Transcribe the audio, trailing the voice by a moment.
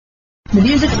The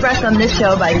views expressed on this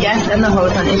show by guests and the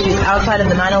host on issues outside of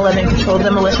the 9/11 controlled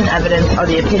demolition evidence are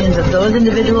the opinions of those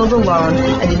individuals alone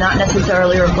and do not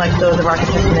necessarily reflect those of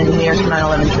architects and engineers for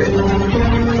 9/11 Truth.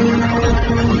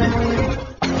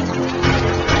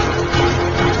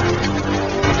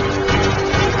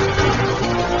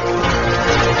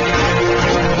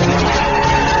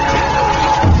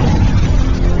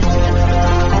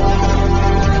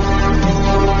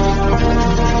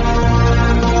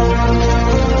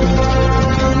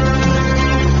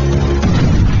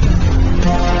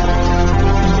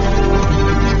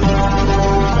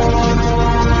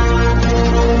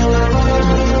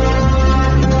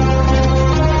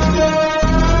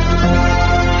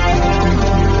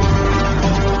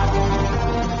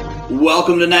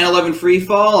 Welcome to 9/11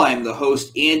 Freefall. I'm the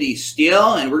host, Andy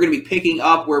Steele, and we're going to be picking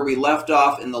up where we left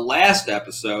off in the last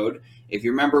episode. If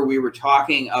you remember, we were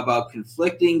talking about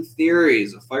conflicting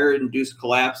theories of fire-induced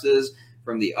collapses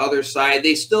from the other side.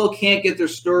 They still can't get their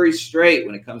story straight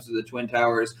when it comes to the Twin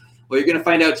Towers. Well, you're going to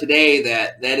find out today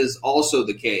that that is also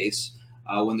the case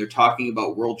when they're talking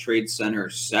about World Trade Center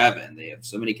 7. They have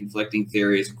so many conflicting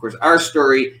theories. Of course, our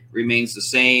story remains the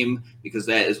same because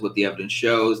that is what the evidence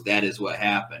shows. That is what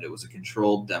happened. It was a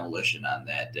controlled demolition on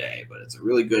that day. But it's a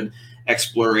really good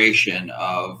exploration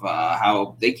of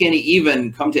how they can't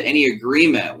even come to any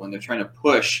agreement when they're trying to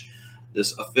push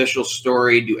this official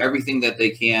story, do everything that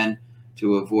they can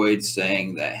to avoid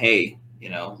saying that, hey,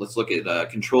 let's look at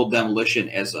controlled demolition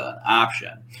as an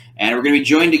option. And we're going to be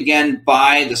joined again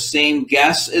by the same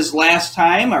guests as last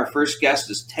time. Our first guest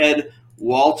is Ted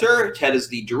Walter. Ted is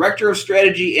the Director of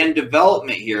Strategy and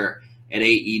Development here at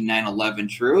AE 9/11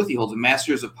 Truth. He holds a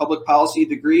Master's of Public Policy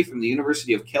degree from the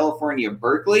University of California,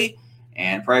 Berkeley.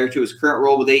 And prior to his current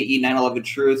role with AE 9/11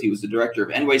 Truth, he was the Director of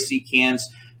NYC CAN's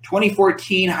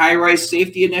 2014 High-Rise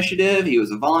Safety Initiative. He was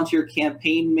a volunteer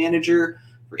campaign manager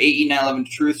for AE 9/11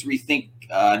 Truth's Rethink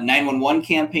 911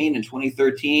 campaign in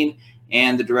 2013,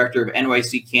 and the director of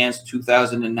NYC CAN's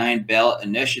 2009 ballot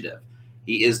initiative.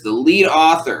 He is the lead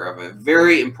author of a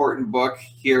very important book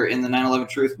here in the 9/11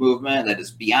 Truth movement that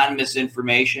is Beyond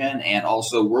Misinformation and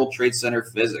also World Trade Center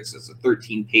Physics. It's a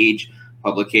 13-page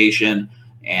publication,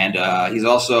 and he's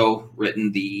also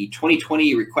written the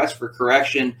 2020 Request for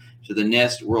Correction to the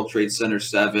NIST World Trade Center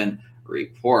 7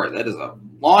 report. That is a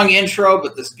long intro,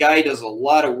 but this guy does a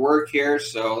lot of work here,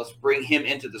 so let's bring him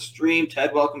into the stream.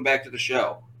 Ted, welcome back to the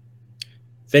show.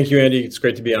 Thank you, Andy. It's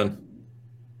great to be on.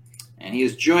 And he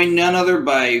is joined none other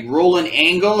by Roland,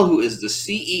 who is the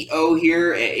CEO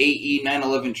here at AE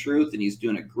 9/11 Truth, and he's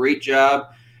doing a great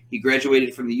job. He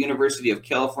graduated from the University of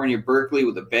California, Berkeley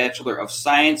with a Bachelor of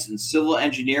Science in Civil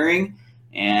Engineering,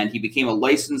 and he became a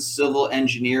licensed civil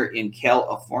engineer in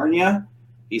California.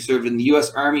 He served in the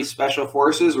U.S. Army Special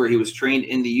Forces, where he was trained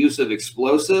in the use of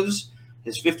explosives.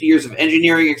 His 50 years of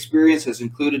engineering experience has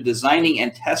included designing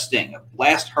and testing of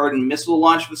blast-hardened missile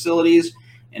launch facilities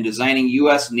and designing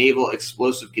U.S. naval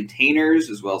explosive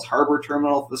containers, as well as harbor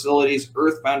terminal facilities,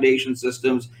 earth foundation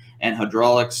systems, and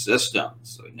hydraulic systems.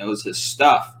 So he knows his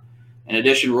stuff. In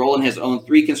addition, Roland has owned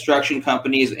 3 construction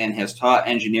companies and has taught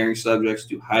engineering subjects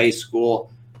to high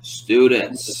school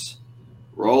students.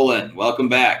 Roland, welcome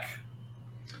back.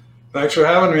 Thanks for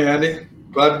having me, Andy.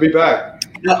 Glad to be back.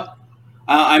 Now,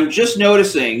 I'm just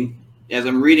noticing, as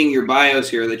I'm reading your bios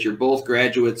here, that you're both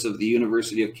graduates of the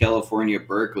University of California,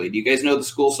 Berkeley. Do you guys know the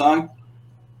school song?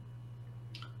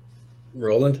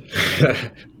 Roland?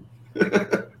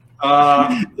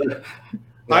 I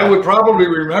would probably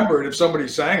remember it if somebody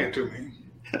sang it to me.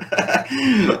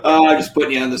 I'm just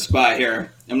putting you on the spot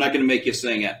here. I'm not going to make you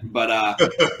sing it. But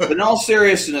in all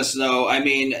seriousness, though, I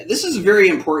mean, this is very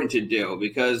important to do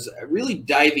because really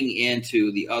diving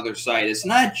into the other side, it's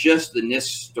not just the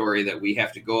NIST story that we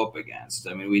have to go up against.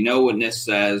 I mean, we know what NIST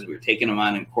says. We're taking them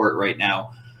on in court right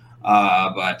now.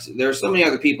 But there are so many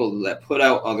other people that put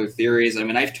out other theories. I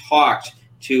mean, I've talked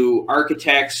to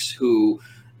architects who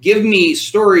give me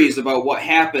stories about what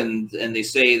happened, and they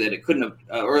say that it couldn't have,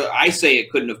 or I say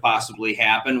it couldn't have possibly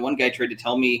happened. One guy tried to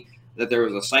tell me that there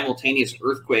was a simultaneous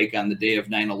earthquake on the day of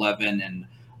 9/11, and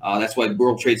that's why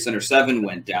World Trade Center 7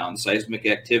 went down, seismic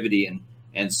activity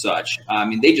and such. I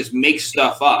mean, they just make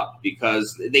stuff up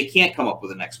because they can't come up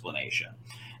with an explanation.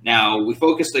 Now, we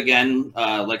focused again,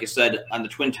 like I said, on the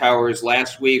Twin Towers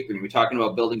last week. We're going to be talking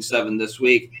about Building 7 this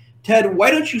week. Ted, why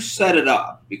don't you set it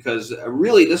up? Because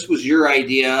really, this was your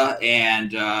idea,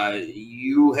 and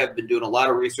you have been doing a lot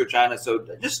of research on it. So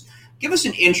just give us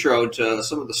an intro to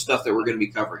some of the stuff that we're going to be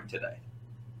covering today.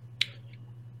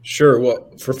 Sure.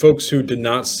 Well, for folks who did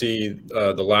not see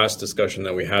the last discussion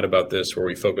that we had about this, where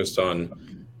we focused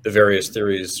on the various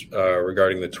theories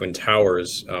regarding the Twin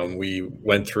Towers, we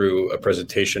went through a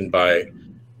presentation by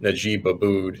Najib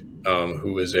Abood,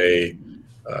 who is a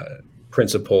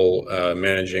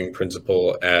managing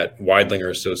principal at Weidlinger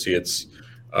Associates,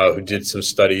 who did some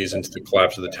studies into the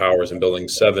collapse of the towers in Building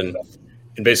 7,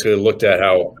 and basically looked at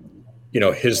how,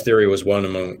 his theory was one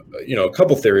among, a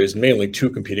couple theories, mainly two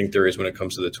competing theories when it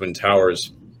comes to the Twin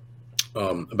Towers,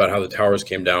 about how the towers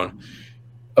came down.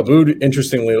 Abood,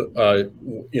 interestingly,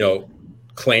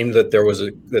 claimed that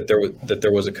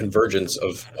there was a convergence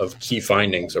of key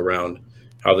findings around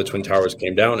how the Twin Towers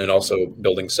came down, and also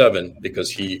Building 7,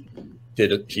 because he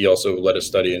also led a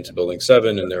study into Building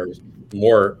 7, and there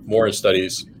are more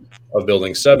studies of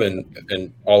Building 7,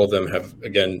 and all of them have,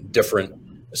 again, different,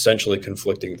 essentially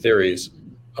conflicting theories.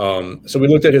 So we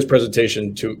looked at his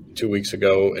presentation two weeks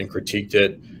ago and critiqued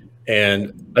it,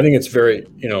 and I think it's very,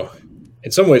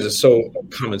 in some ways it's so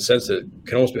common sense that it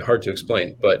can almost be hard to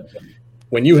explain. But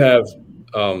when you have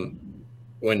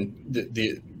when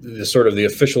the sort of the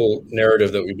official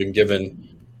narrative that we've been given,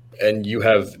 and you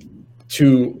have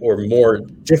two or more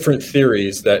different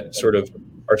theories that sort of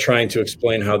are trying to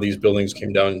explain how these buildings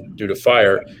came down due to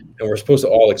fire, and we're supposed to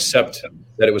all accept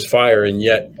that it was fire, and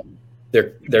yet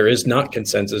there is not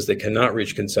consensus. They cannot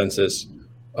reach consensus.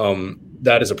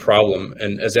 That is a problem,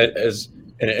 and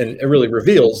it really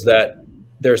reveals that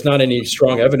there's not any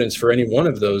strong evidence for any one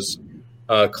of those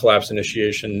collapse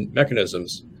initiation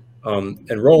mechanisms.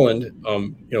 And Roland,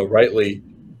 rightly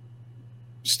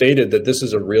stated that this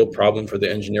is a real problem for the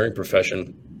engineering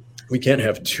profession. We can't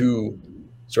have two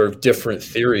sort of different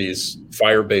theories,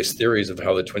 fire-based theories of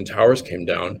how the Twin Towers came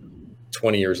down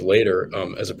 20 years later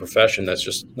as a profession. That's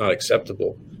just not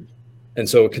acceptable. And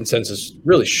so a consensus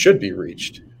really should be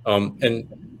reached. And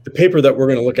the paper that we're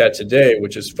going to look at today,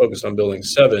 which is focused on Building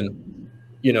 7,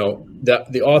 that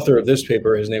the author of this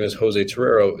paper, his name is Jose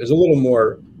Terrero, is a little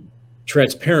more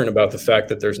transparent about the fact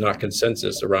that there's not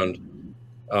consensus around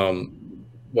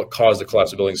what caused the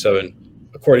collapse of Building 7,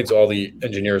 according to all the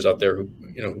engineers out there who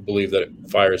believe that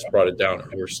fires brought it down, or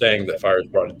who are saying that fires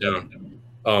brought it down.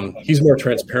 He's more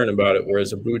transparent about it,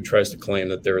 whereas Abood tries to claim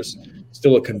that there is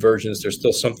still a convergence, there's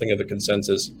still something of a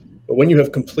consensus. But when you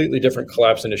have completely different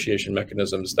collapse initiation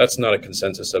mechanisms, that's not a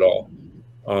consensus at all.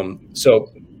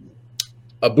 So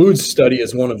Abood's study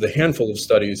is one of the handful of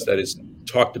studies that is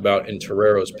talked about in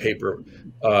Terrero's paper.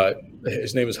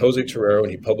 His name is Jose Terrero,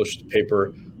 and he published a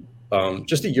paper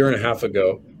just a year and a half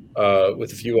ago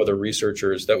with a few other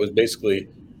researchers that was basically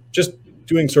just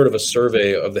doing sort of a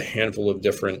survey of the handful of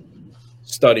different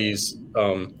studies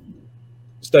that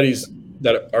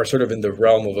are sort of in the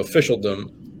realm of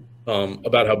officialdom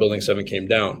about how Building 7 came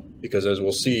down. Because as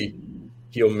we'll see,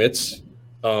 he omits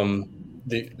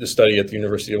the study at the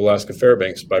University of Alaska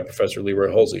Fairbanks by Professor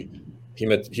Leroy Hulsey.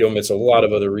 He omits a lot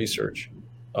of other research,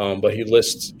 but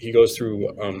he goes through,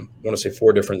 I want to say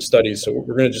 4 different studies. So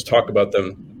we're going to just talk about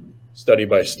them study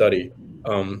by study.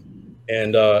 But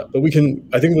I think we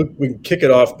can kick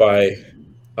it off by,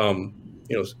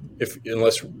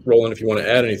 unless Roland, if you want to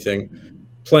add anything,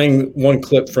 playing one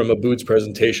clip from Abood's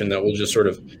presentation that will just sort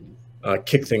of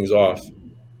kick things off.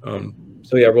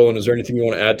 So yeah, Roland, is there anything you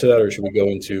want to add to that, or should we go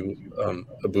into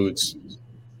Abood's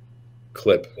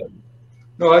clip?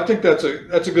 No, I think that's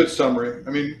a good summary. I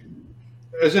mean,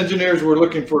 as engineers, we're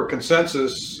looking for a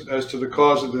consensus as to the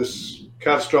cause of this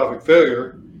catastrophic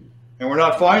failure, and we're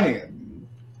not finding it.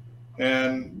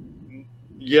 And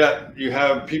yet you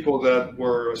have people that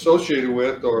were associated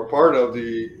with or part of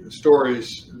the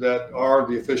stories that are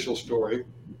the official story,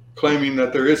 claiming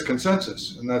that there is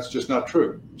consensus, and that's just not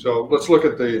true. So let's look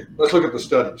at the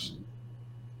studies.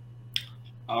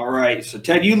 All right. So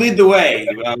Ted, you lead the way.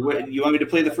 You want me to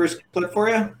play the first clip for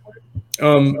you?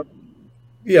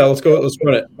 Yeah, let's go. Let's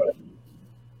run it.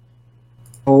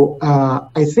 So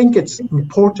I think it's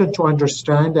important to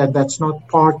understand that that's not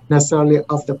part necessarily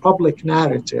of the public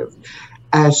narrative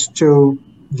as to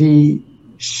the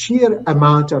sheer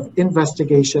amount of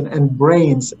investigation and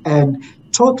brains and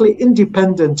totally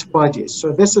independent bodies.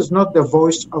 So this is not the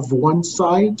voice of one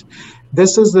side.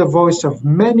 This is the voice of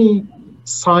many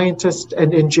scientists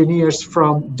and engineers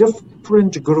from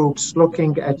different groups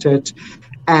looking at it.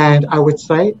 And I would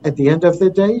say at the end of the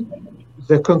day,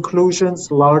 the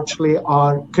conclusions largely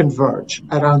are converge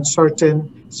around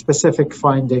certain specific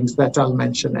findings that I'll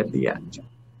mention at the end.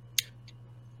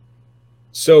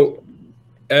 So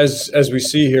as we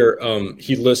see here,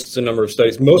 he lists a number of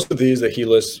studies. Most of these that he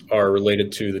lists are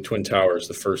related to the Twin Towers,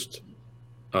 the first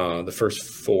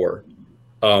 4.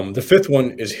 The 5th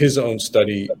one is his own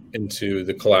study into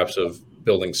the collapse of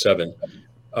Building 7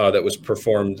 that was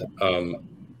performed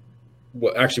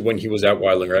actually when he was at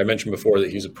Weidlinger. I mentioned before that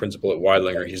he's a principal at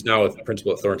Weidlinger. He's now a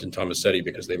principal at Thornton Tomasetti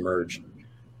because they merged.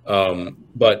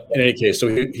 But in any case, so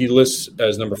he lists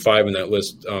as number 5 in that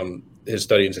list his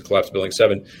study into collapse of Building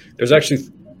 7. There's actually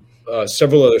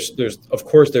several others. There's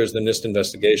the NIST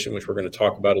investigation, which we're going to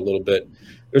talk about a little bit.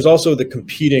 There's also the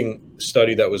competing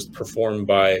study that was performed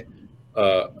by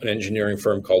an engineering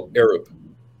firm called Arup,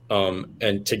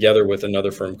 and together with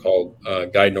another firm called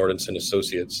Guy Nordinson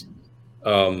Associates,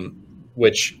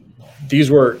 which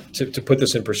these were, to put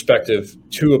this in perspective,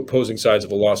 2 opposing sides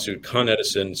of a lawsuit. Con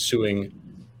Edison suing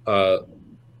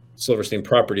Silverstein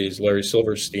Properties, Larry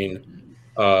Silverstein,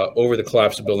 over the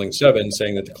collapse of Building 7,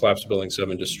 saying that the collapse of Building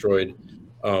 7 destroyed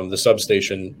the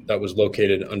substation that was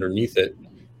located underneath it.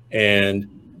 And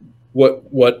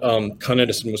what Con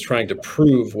Edison was trying to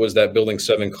prove was that Building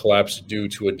 7 collapsed due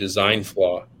to a design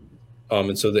flaw.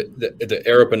 And so the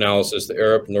Arup analysis, the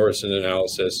Arup-Nordinson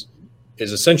analysis,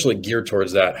 is essentially geared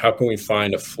towards that. How can we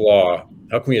find a flaw?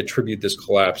 How can we attribute this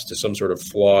collapse to some sort of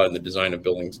flaw in the design of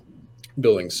Building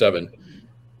 7?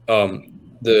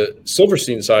 The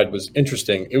Silverstein side was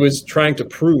interesting. It was trying to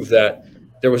prove that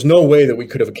there was no way that we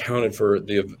could have accounted for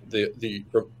the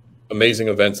amazing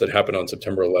events that happened on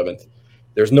September 11th.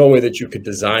 There's no way that you could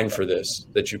design for this,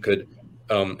 that you could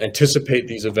anticipate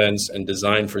these events and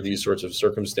design for these sorts of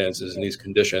circumstances and these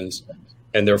conditions,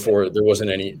 and therefore there wasn't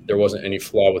any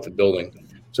flaw with the building.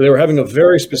 So they were having a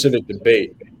very specific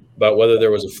debate about whether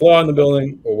there was a flaw in the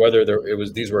building or whether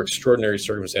these were extraordinary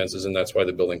circumstances, and that's why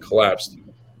the building collapsed.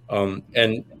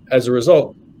 And as a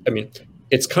result, I mean,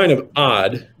 it's kind of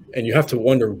odd, and you have to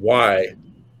wonder why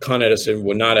Con Edison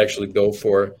would not actually go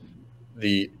for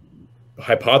the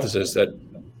hypothesis that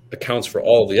accounts for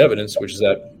all of the evidence, which is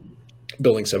that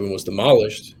Building 7 was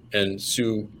demolished, and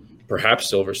sue perhaps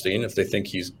Silverstein if they think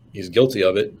he's guilty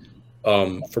of it,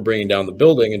 for bringing down the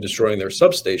building and destroying their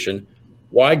substation.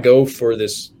 Why go for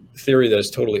this theory that is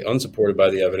totally unsupported by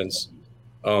the evidence,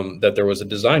 that there was a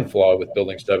design flaw with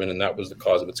Building 7 and that was the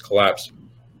cause of its collapse?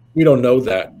 We don't know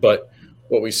that, but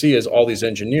what we see is all these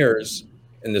engineers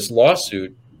in this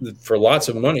lawsuit for lots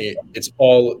of money. It's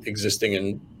all existing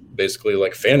in basically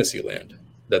like fantasy land,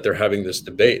 that they're having this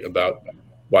debate about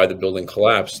why the building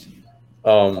collapsed.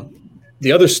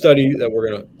 The other study that we're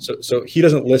going to, so he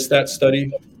doesn't list that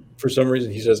study for some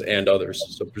reason. He says, and others.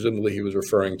 So presumably he was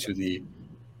referring to the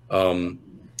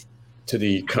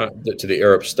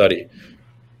Arup study.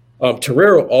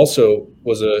 Terrero also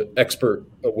was an expert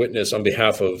witness on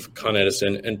behalf of Con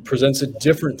Edison and presents a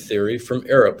different theory from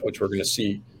Arup, which we're going to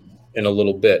see in a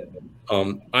little bit.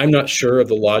 I'm not sure of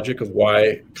the logic of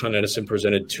why Con Edison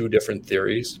presented 2 different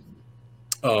theories.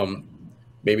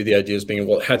 Maybe the idea is being,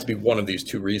 well, it had to be one of these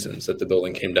 2 reasons that the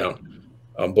building came down,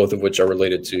 both of which are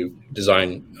related to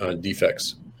design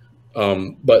defects.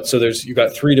 But so you've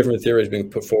got 3 different theories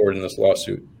being put forward in this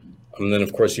lawsuit. And then,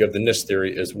 of course, you have the NIST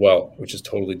theory as well, which is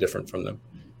totally different from them.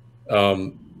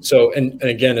 And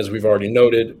again, as we've already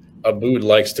noted, Abood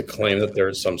likes to claim that there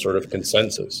is some sort of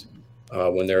consensus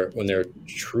when there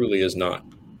truly is not.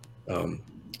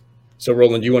 So,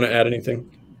 Roland, do you want to add anything?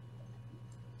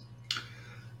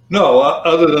 No,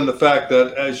 other than the fact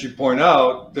that, as you point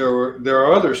out, there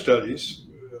are other studies.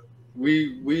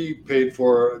 We paid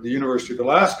for the University of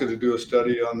Alaska to do a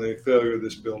study on the failure of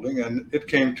this building, and it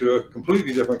came to a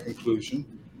completely different conclusion,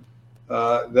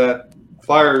 that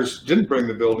fires didn't bring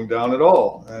the building down at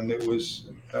all, and it was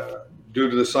due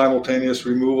to the simultaneous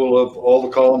removal of all the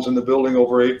columns in the building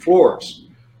over 8 floors,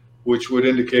 which would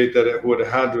indicate that it would have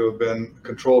had to have been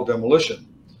controlled demolition.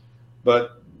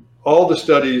 But all the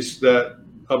studies that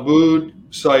Abood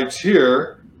cites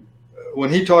here, when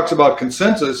he talks about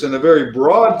consensus in a very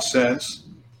broad sense,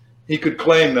 he could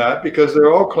claim that because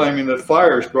they're all claiming that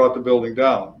fires brought the building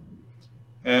down.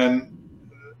 And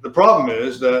the problem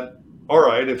is that, all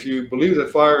right, if you believe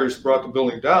that fires brought the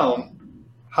building down,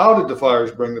 how did the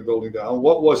fires bring the building down?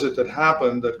 What was it that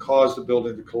happened that caused the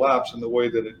building to collapse in the way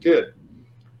that it did?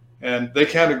 And they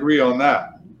can't agree on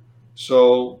that.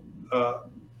 So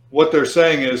what they're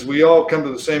saying is we all come to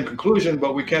the same conclusion,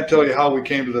 but we can't tell you how we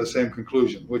came to the same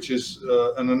conclusion, which is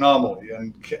an anomaly,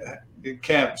 and it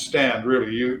can't stand,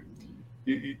 really.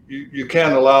 You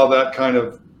can't allow that kind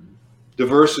of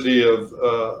diversity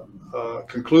of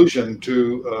conclusion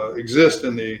to exist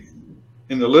in the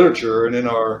literature and in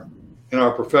our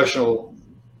professional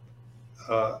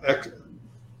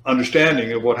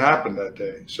understanding of what happened that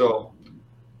day. So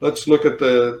let's look at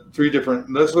the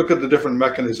different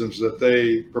mechanisms that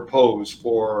they propose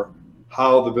for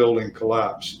how the building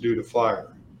collapsed due to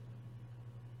fire.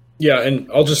 Yeah, and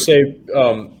I'll just say,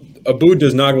 Abood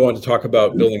does not go on to talk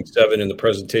about Building 7 in the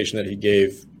presentation that he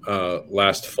gave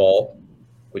last fall.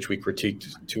 which we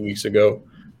critiqued 2 weeks ago.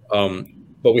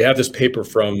 But we have this paper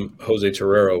from Jose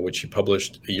Terrero, which he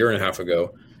published a year and a half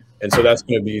ago. And so that's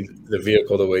going to be the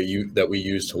vehicle that we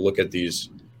use to look at these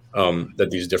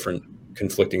different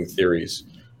conflicting theories.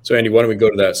 So Andy, why don't we go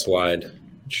to that slide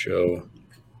and show.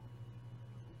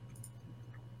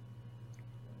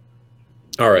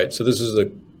 All right, so this is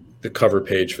the cover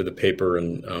page for the paper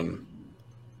and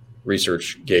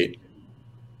ResearchGate.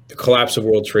 The Collapse of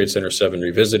World Trade Center 7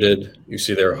 Revisited. You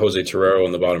see there Jose Terrero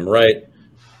on the bottom right,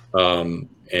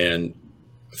 and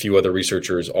a few other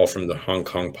researchers, all from the Hong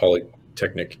Kong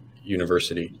Polytechnic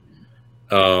University.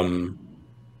 And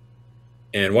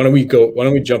why don't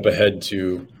we jump ahead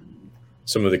to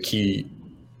some of the key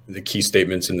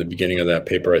statements in the beginning of that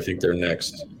paper? I think they're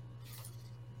next.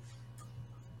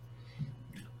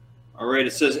 All right,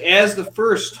 it says, as the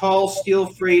first tall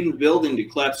steel-framed building to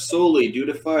collapse solely due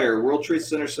to fire, World Trade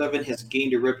Center 7 has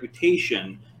gained a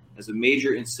reputation as a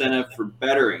major incentive for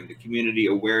bettering the community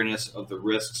awareness of the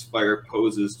risks fire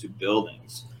poses to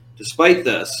buildings. Despite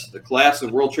this, the collapse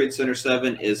of World Trade Center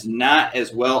 7 is not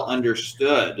as well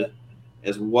understood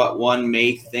as what one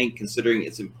may think, considering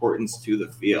its importance to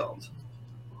the field.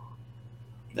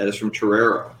 That is from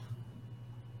Terrero.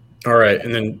 All right,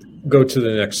 and then go to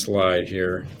the next slide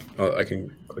here. I can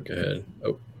click ahead.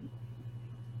 Oh,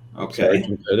 okay. Sorry, I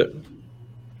can hit it.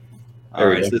 All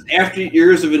right. It says, after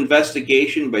years of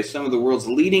investigation by some of the world's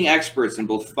leading experts in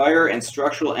both fire and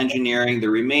structural engineering,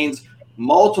 there remains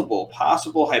multiple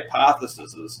possible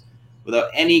hypotheses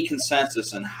without any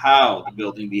consensus on how the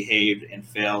building behaved and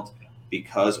failed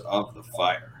because of the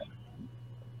fire.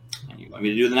 And you want me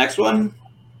to do the next one?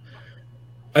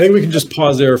 I think we can just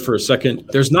pause there for a second.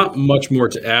 There's not much more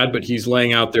to add, but he's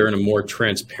laying out there in a more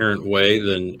transparent way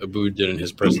than Abood did in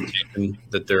his presentation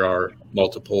that there are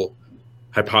multiple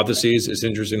hypotheses. It's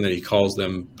interesting that he calls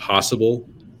them possible.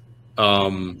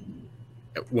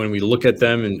 When we look at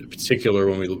them, in particular,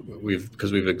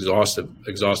 because we've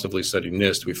exhaustively studied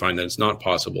NIST, we find that it's not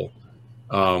possible.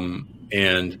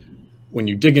 And when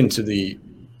you dig into the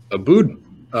Abood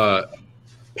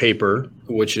paper,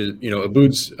 which is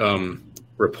Abood's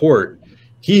report,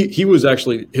 he was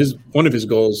actually one of his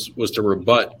goals was to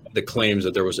rebut the claims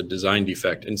that there was a design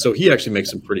defect, and so he actually makes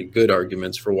some pretty good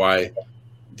arguments for why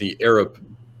the Arup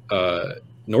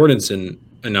Nordenson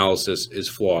analysis is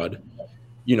flawed.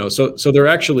 So they're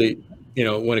actually,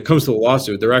 when it comes to the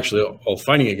lawsuit, they're actually all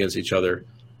fighting against each other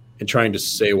and trying to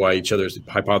say why each other's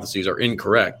hypotheses are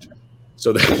incorrect.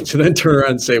 So to then turn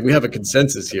around and say we have a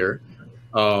consensus here,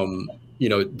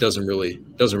 it doesn't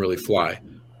really fly.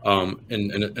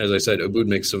 And as I said, Abood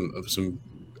makes some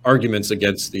arguments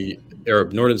against the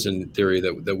Arup Nordenson theory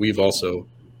that we've also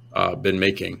been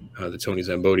making, that Tony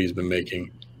Zambodi has been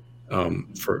making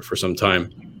for some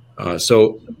time.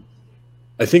 So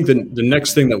I think the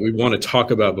next thing that we want to talk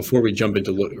about before we jump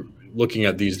into looking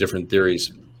at these different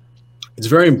theories, it's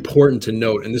very important to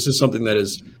note, and this is something that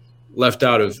is left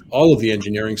out of all of the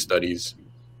engineering studies,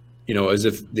 as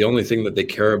if the only thing that they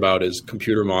care about is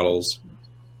computer models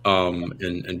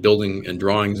and building and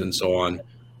drawings and so on.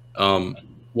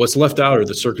 What's left out are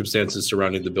the circumstances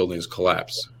surrounding the building's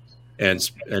collapse, and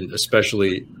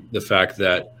especially the fact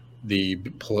that the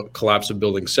collapse of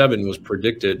Building 7 was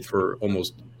predicted for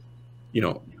almost,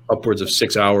 upwards of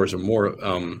 6 hours or more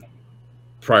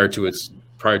prior to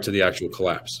the actual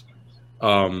collapse.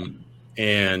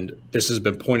 And this has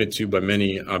been pointed to by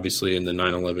many, obviously, in the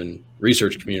 9/11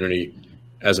 research community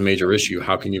as a major issue.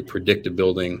 How can you predict a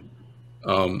building?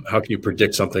 How can you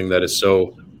predict something that is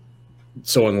so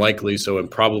unlikely, so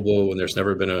improbable, when there's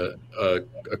never been a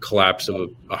collapse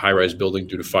of a high-rise building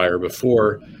due to fire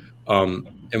before?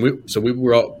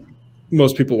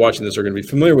 Most people watching this are going to be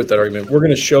familiar with that argument. We're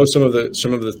going to show some of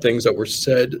the things that were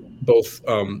said, both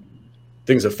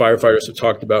things that firefighters have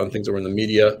talked about and things that were in the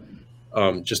media,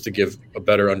 just to give a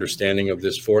better understanding of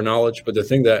this foreknowledge. But the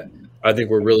thing that I think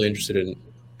we're really interested in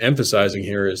emphasizing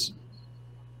here is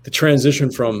the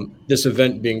transition from this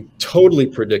event being totally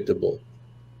predictable,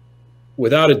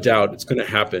 without a doubt it's going to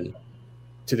happen,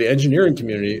 to the engineering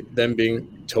community then being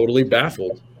totally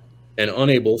baffled and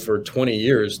unable for 20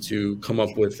 years to come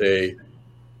up with an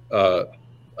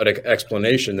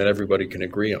explanation that everybody can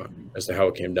agree on as to how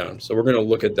it came down. So we're going to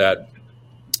look at that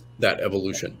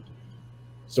evolution.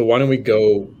 So why don't we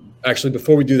go, actually,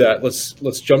 before we do that,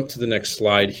 let's jump to the next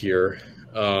slide here.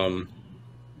 We're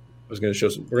going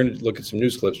to look at some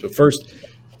news clips, but first,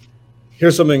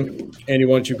 here's something, Andy,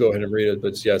 why don't you go ahead and read it?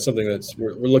 But yeah, it's something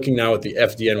we're looking now at the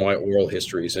FDNY oral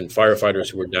histories and firefighters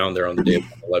who were down there on the day of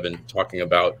 11 talking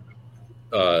about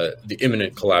the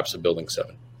imminent collapse of Building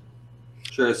 7.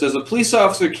 Sure. It says a police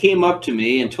officer came up to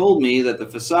me and told me that the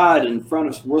facade in front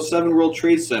of 7 World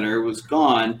Trade Center was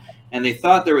gone, and they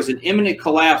thought there was an imminent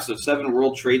collapse of 7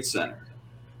 World Trade Center.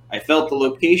 I felt the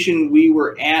location we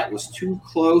were at was too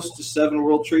close to 7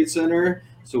 World Trade Center,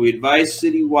 so we advised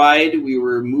citywide we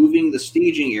were moving the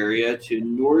staging area to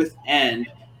North End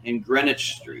and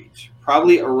Greenwich Street,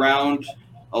 probably around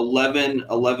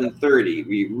 11:30.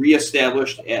 We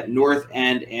reestablished at North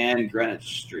End and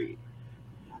Greenwich Street.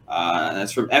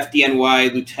 That's from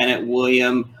FDNY Lieutenant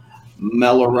William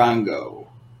Melarango.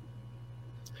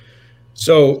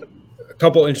 So a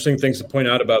couple interesting things to point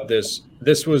out about this.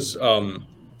 This was,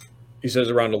 he says,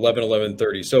 around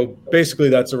 11:30. So basically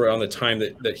that's around the time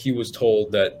that he was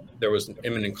told that there was an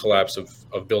imminent collapse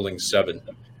of Building 7.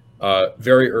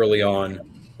 Very early on,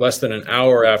 less than an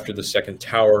hour after the second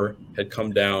tower had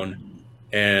come down,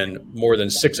 and more than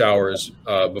 6 hours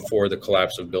before the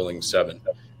collapse of Building 7.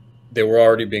 They were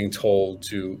already being told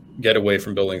to get away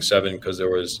from Building 7 because there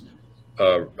was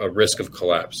a risk of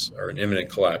collapse or an imminent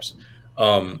collapse.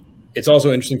 It's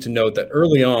also interesting to note that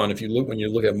early on, when you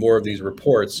look at more of these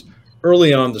reports,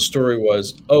 early on the story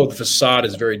was, oh, the facade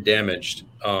is very damaged.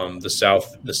 The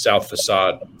south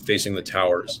facade facing the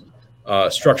towers,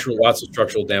 lots of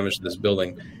structural damage to this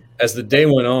building. As the day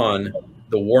went on,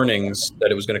 the warnings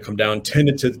that it was going to come down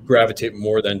tended to gravitate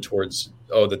more than towards,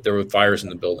 that there were fires in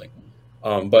the building.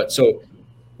 But so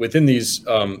within these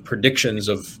predictions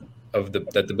that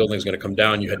the building is going to come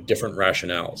down, you had different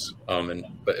rationales.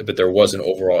 But there was an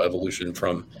overall evolution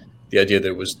from the idea that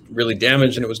it was really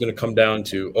damaged and it was going to come down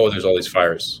to, there's all these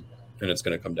fires and it's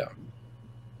going to come down.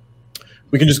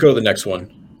 We can just go to the next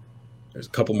one. There's a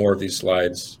couple more of these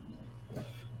slides.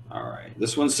 All right.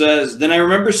 This one says, then I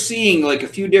remember seeing like a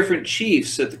few different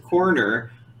chiefs at the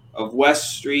corner of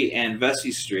West Street and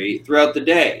Vesey Street throughout the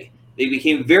day. They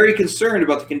became very concerned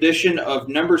about the condition of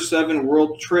number 7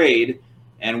 World Trade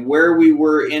and where we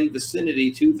were in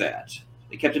vicinity to that.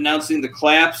 They kept announcing the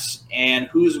collapse and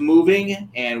who's moving,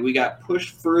 and we got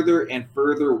pushed further and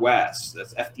further west.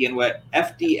 That's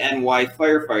FDNY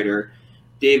firefighter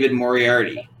David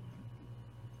Moriarty.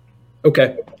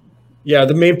 Okay. Yeah,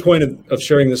 the main point of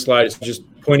sharing this slide is to just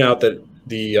point out that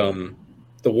the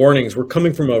warnings were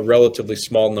coming from a relatively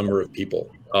small number of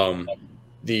people. Graham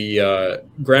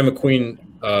McQueen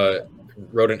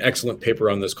wrote an excellent paper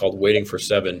on this called Waiting for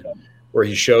 7, where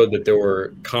he showed that there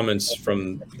were comments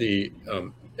from the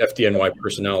FDNY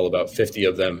personnel, about 50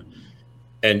 of them,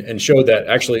 and showed that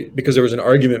actually, because there was an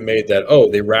argument made that,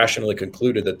 they rationally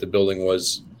concluded that the building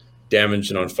was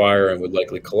damaged and on fire and would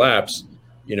likely collapse.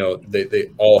 They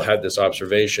all had this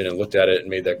observation and looked at it and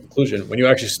made that conclusion. When you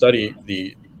actually study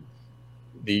the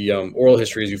oral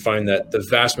histories, you find that the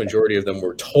vast majority of them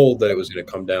were told that it was going to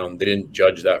come down. They didn't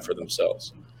judge that for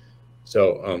themselves.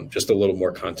 So just a little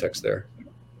more context there.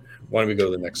 Why don't we go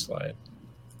to the next slide? It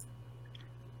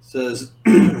says,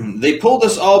 they pulled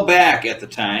us all back at the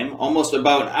time, almost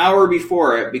about an hour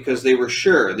before it, because they were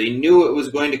sure. They knew it was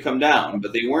going to come down,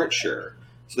 but they weren't sure.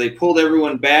 So they pulled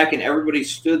everyone back, and everybody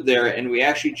stood there, and we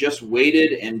actually just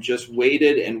waited and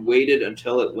waited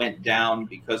until it went down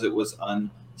because it was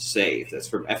unsafe. That's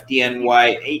from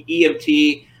FDNY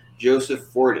EMT Joseph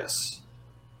Fortis.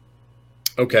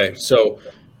 Okay, so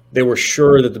they were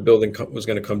sure that the building was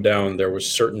going to come down. There was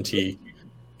certainty,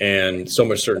 and so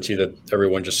much certainty that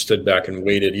everyone just stood back and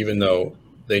waited, even though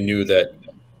they knew that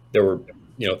there were,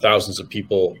 thousands of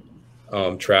people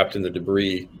trapped in the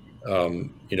debris,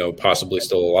 possibly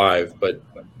still alive. But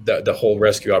the whole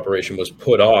rescue operation was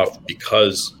put off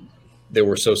because they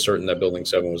were so certain that Building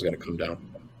 7 was going to come down.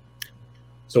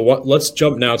 So let's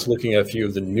jump now to looking at a few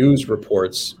of the news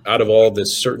reports. Out of all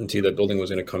this certainty that building was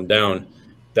going to come down,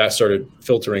 that started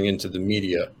filtering into the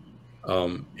media.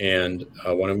 Why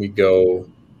don't we go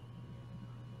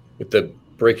with the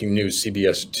breaking news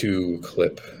CBS 2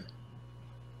 clip.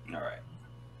 All right.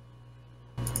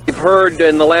 We've heard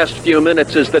in the last few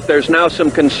minutes is that there's now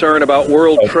some concern about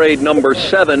World Trade number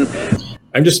 7.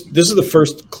 This is the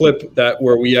first clip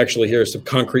where we actually hear some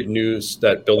concrete news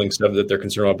that Building 7, that they're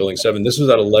concerned about Building 7. This was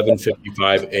at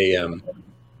 11:55 a.m.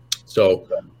 So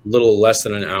a little less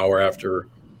than an hour after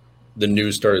the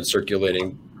news started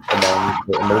circulating among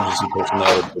the emergency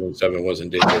personnel that Building 7 was in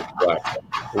danger of collapse.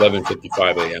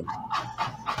 11:55 a.m.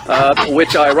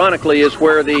 Which ironically is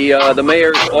where the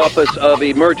mayor's office of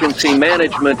emergency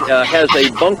management has a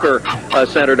bunker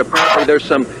centered. Apparently there's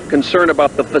some concern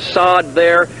about the facade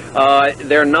there.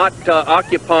 They're not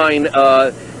occupying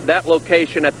that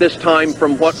location at this time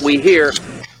from what we hear.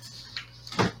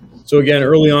 So again,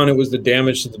 early on it was the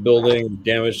damage to the building,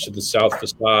 damage to the south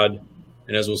facade.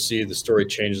 And as we'll see, the story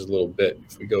changes a little bit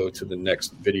if we go to the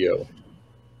next video.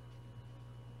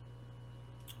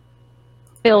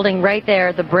 building right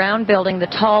there, the brown building, the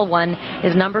tall one,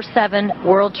 is number 7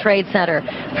 World Trade Center.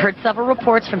 I've heard several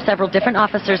reports from several different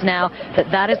officers now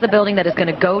that that is the building that is going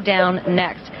to go down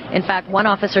next. In fact, one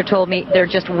officer told me they're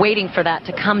just waiting for that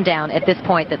to come down at this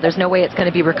point, that there's no way it's going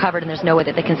to be recovered and there's no way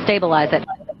that they can stabilize it.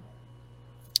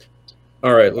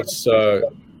 All right, let's.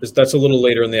 That's a little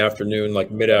later in the afternoon, like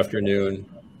mid-afternoon.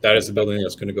 That is the building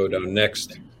that's going to go down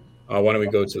next. Why don't we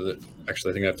go to the?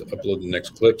 Actually, I think I have to upload the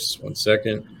next clips. 1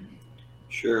 second.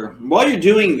 Sure. While you're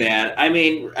doing that, I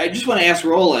mean, I just want to ask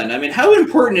Roland. I mean, how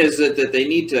important is it that they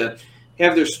need to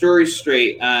have their story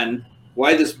straight on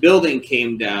why this building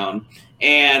came down,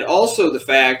 and also the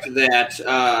fact that,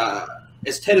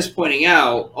 as Ted is pointing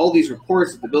out, all these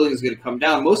reports that the building is going to come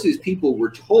down. Most of these people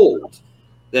were told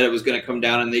that it was going to come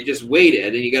down, and they just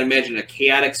waited. And you got to imagine a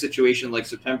chaotic situation like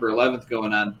September 11th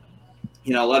going on.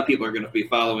 You know, a lot of people are going to be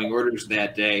following orders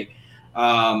that day.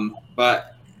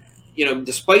 But, you know,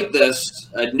 despite this,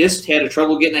 NIST had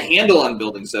trouble getting a handle on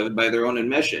Building 7 by their own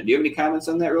admission. Do you have any comments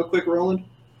on that real quick, Roland?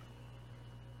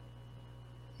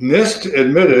 NIST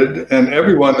admitted, and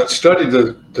everyone that studied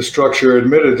the structure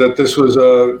admitted, that this was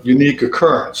a unique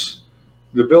occurrence.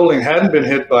 The building hadn't been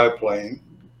hit by a plane.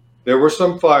 There were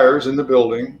some fires in the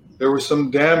building. There was some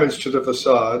damage to the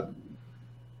facade.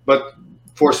 But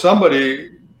for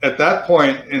somebody at that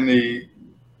point in the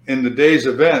day's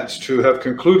events to have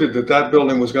concluded that that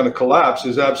building was going to collapse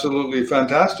is absolutely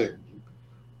fantastic.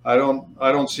 I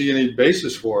don't see any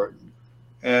basis for it.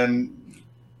 And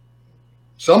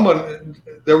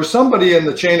there was somebody in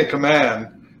the chain of command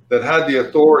that had the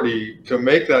authority to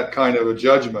make that kind of a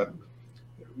judgment.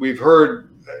 We've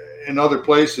heard in other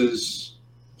places,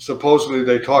 supposedly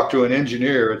they talked to an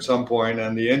engineer at some point,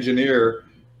 and the engineer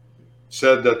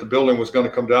said that the building was going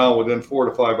to come down within 4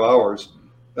 to 5 hours.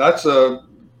 That's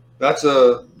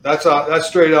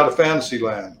straight out of fantasy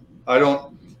land.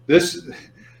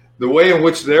 The way in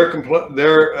which they're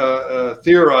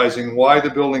theorizing why the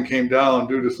building came down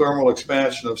due to thermal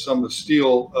expansion of some of the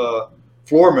steel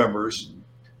floor members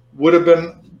would have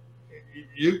been,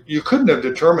 you couldn't have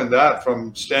determined that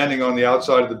from standing on the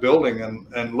outside of the building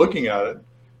and looking at it.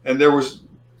 And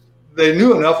they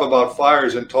knew enough about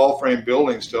fires in tall frame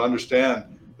buildings to understand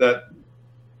that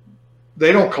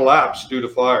they don't collapse due to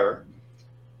fire.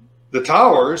 The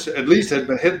towers at least had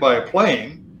been hit by a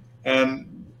plane,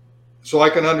 and so I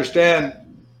can understand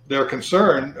their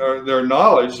concern or their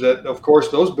knowledge that, of course,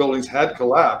 those buildings had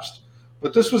collapsed.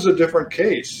 But this was a different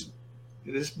case.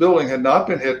 This building had not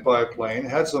been hit by a plane,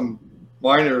 had some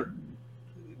minor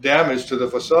damage to the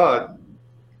facade.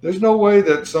 There's no way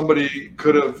that somebody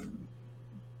could have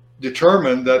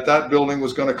determined that that building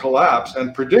was going to collapse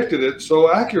and predicted it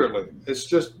so accurately. It's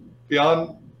just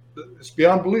beyond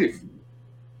belief.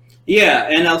 Yeah,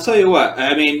 and I'll tell you what,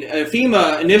 I mean,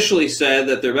 FEMA initially said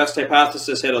that their best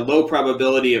hypothesis had a low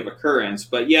probability of occurrence,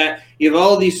 but yet you have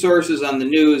all these sources on the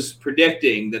news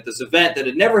predicting that this event that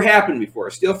had never happened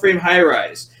before, steel frame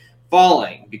high-rise,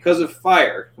 falling because of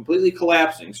fire, completely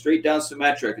collapsing, straight down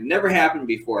symmetric, it never happened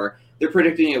before. They're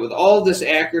predicting it with all this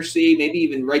accuracy, maybe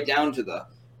even right down to the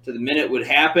minute would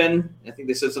happen. I think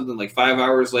they said something like 5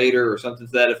 hours later or something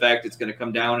to that effect, it's going to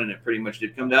come down, and it pretty much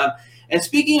did come down. And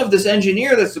speaking of this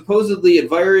engineer that's supposedly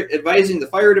advising the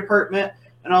fire department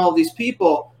and all of these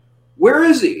people, where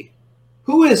is he?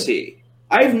 Who is he?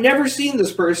 I've never seen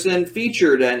this person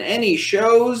featured on any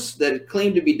shows that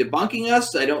claim to be debunking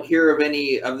us. I don't hear of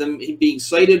any of them being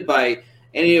cited by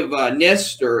any of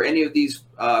NIST or any of these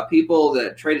people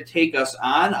that try to take us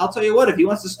on. I'll tell you what, if he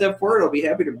wants to step forward, I'll be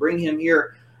happy to bring him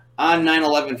here on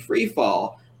 9/11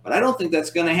 Freefall, but I don't think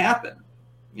that's going to happen.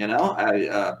 You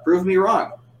know, prove me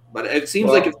wrong. But it seems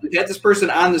like if we had this person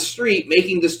on the street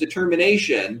making this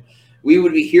determination, we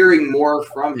would be hearing more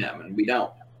from him, and we don't.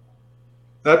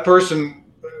 That person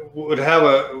would have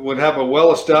a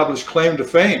well-established claim to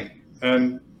fame,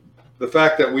 and the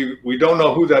fact that we don't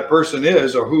know who that person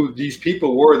is or who these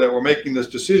people were that were making this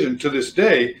decision to this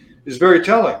day is very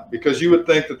telling, because you would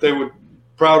think that they would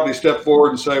proudly step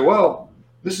forward and say, well,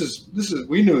 this is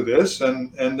we knew this,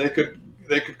 and they could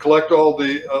collect all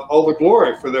the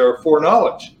glory for their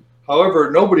foreknowledge. However,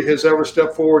 nobody has ever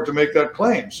stepped forward to make that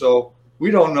claim, so we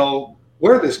don't know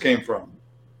where this came from.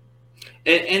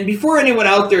 And before anyone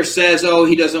out there says, oh,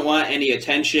 he doesn't want any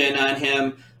attention on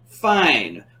him,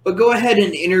 fine. But go ahead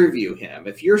and interview him.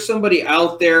 If you're somebody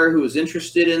out there who's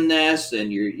interested in this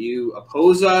and you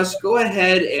oppose us, go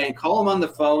ahead and call him on the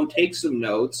phone, take some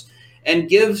notes, and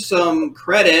give some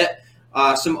credit,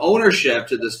 some ownership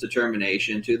to this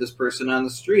determination, to this person on the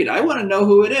street. I want to know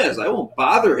who it is. I won't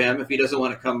bother him if he doesn't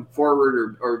want to come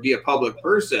forward or be a public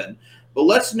person. But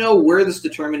let's know where this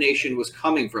determination was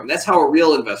coming from. That's how a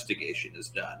real investigation is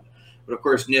done. But of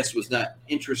course, NIST was not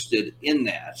interested in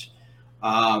that.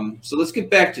 So let's get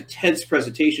back to Ted's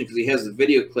presentation because he has the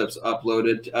video clips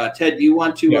uploaded. Ted, do you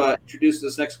want to introduce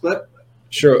this next clip?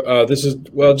 Sure. This is,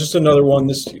 well, just another one.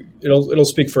 It'll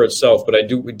speak for itself, but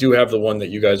we do have the one that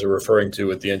you guys are referring to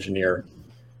with the engineer.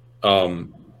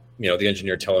 The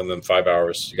engineer telling them 5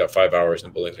 hours. You got 5 hours,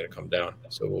 and the building's going to come down.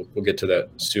 So we'll get to that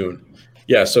soon.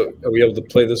 Yeah. So are we able to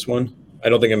play this one? I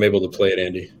don't think I'm able to play it,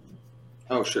 Andy.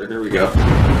 Oh, sure. Here we go.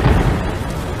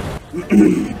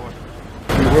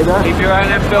 Keep your eye on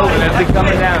that building. That's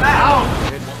coming down.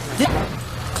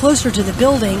 Closer to the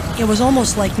building, it was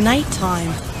almost like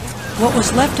nighttime. What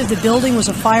was left of the building was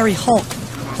a fiery hulk.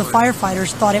 The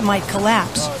firefighters thought it might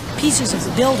collapse. Pieces of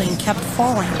the building kept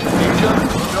falling. The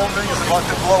building is about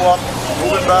to blow up.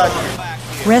 Moving back.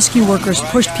 Rescue workers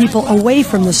pushed people away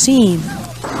from the scene.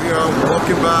 We are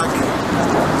walking back.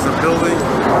 There's a building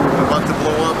about to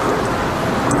blow up.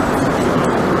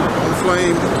 On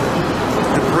flame.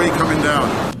 Debris coming down.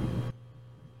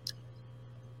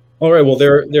 All right. Well,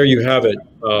 there you have it.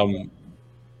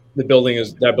 That building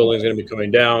is going to be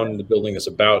coming down. The building is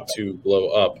about to blow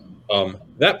up.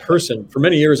 That person, for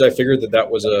many years, I figured that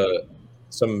was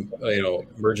some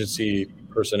emergency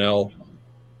personnel.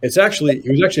 He was actually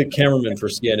a cameraman for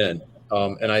CNN,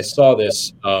 and I saw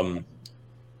this. I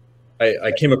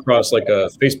came across like a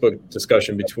Facebook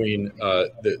discussion between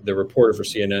the reporter for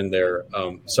CNN there.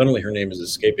 Suddenly, her name is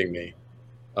escaping me,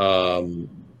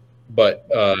 but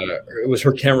it was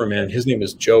her cameraman. His name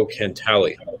is Joe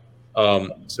Cantali.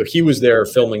 So he was there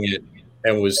filming it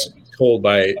and was told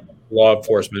by law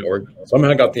enforcement, or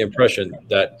somehow got the impression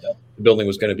that the building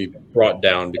was going to be brought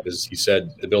down because he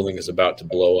said the building is about to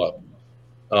blow up.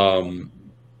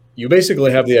 You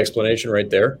basically have the explanation right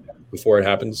there before it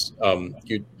happens.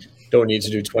 You don't need to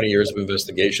do 20 years of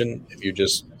investigation. If you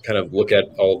just kind of look at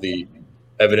all the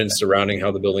evidence surrounding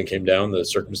how the building came down, the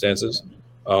circumstances.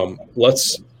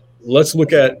 Let's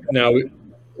look at now. A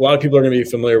lot of people are going to be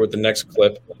familiar with the next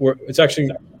clip. Let's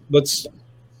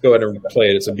go ahead and play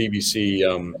it. It's a BBC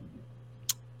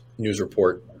news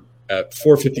report at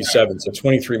 4:57, so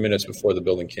 23 minutes before the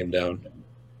building came down.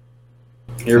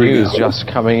 News just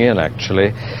coming in,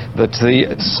 actually, that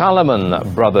the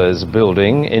Salomon Brothers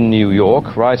building in New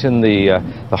York, right in the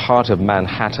heart of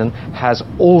Manhattan, has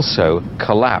also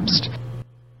collapsed.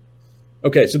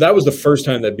 Okay, so that was the first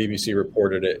time that BBC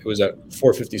reported it. It was at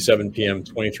 4:57 p.m.,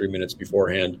 23 minutes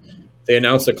beforehand. They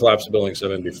announced the collapse of Building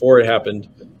 7 before it happened.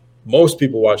 Most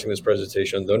people watching this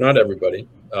presentation, though not everybody,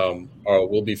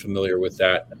 will be familiar with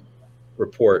that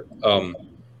report.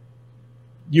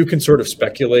 You can sort of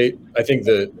speculate. I think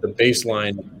the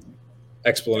baseline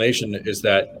explanation is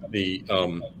that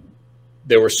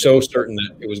they were so certain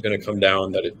that it was going to come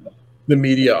down that the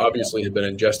media obviously had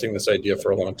been ingesting this idea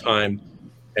for a long time,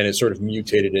 and it sort of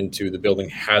mutated into the building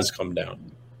has come down.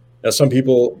 Now, some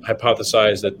people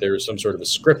hypothesize that there's some sort of a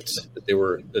script that they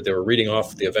were reading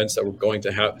off the events that were going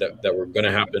to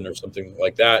happen or something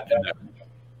like that, and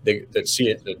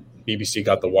that BBC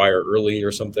got the wire early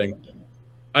or something.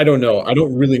 I don't know. I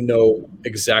don't really know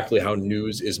exactly how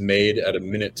news is made at a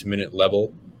minute-to-minute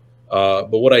level. But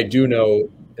what I do know,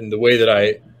 and the way that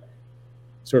I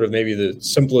sort of maybe the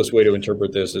simplest way to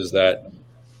interpret this is that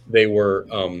they were,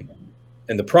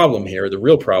 and the problem here, the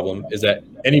real problem, is that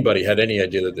anybody had any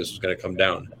idea that this was going to come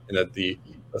down, and that the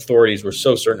authorities were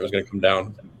so certain it was going to come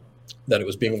down that it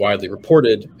was being widely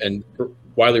reported, and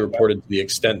widely reported to the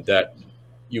extent that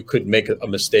you could make a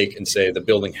mistake and say the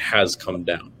building has come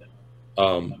down.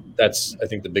 That's, I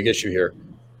think, the big issue here.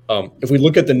 If we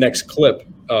look at the next clip,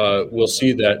 we'll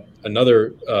see that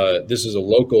another, this is a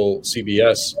local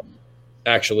CBS,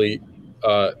 actually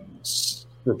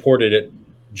reported it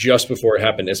just before it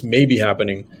happened. This may be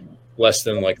happening less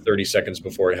than like 30 seconds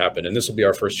before it happened. And this will be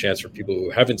our first chance for people who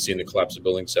haven't seen the collapse of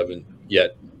Building 7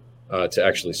 yet to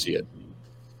actually see it.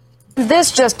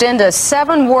 This just into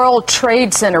 7 World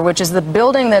Trade Center, which is the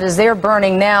building that is there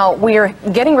burning now. We are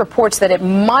getting reports that it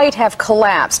might have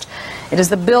collapsed. It is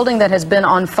the building that has been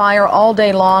on fire all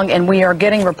day long, and we are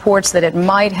getting reports that it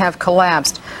might have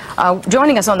collapsed.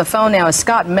 Joining us on the phone now is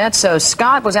Scott Mezzo.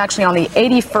 Scott was actually on the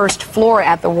 81st floor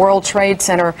at the World Trade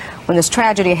Center when this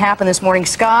tragedy happened this morning.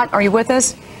 Scott, are you with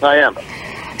us? I am.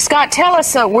 Scott, tell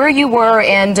us where you were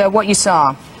and what you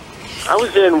saw. I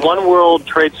was in One World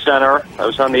Trade Center. I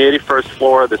was on the 81st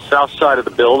floor, the south side of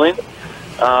the building.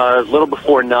 A little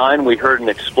before 9, we heard an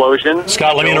explosion.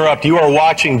 Scott, let me interrupt. You are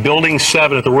watching Building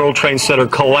 7 at the World Trade Center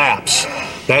collapse.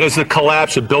 That is the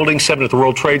collapse of Building 7 at the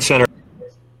World Trade Center.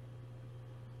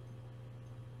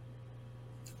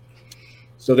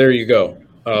 So there you go.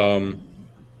 Let's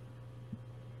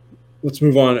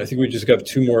move on. I think we just got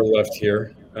 2 more left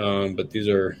here, but these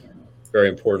are very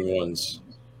important ones.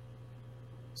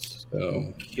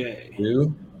 So, okay.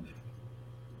 You.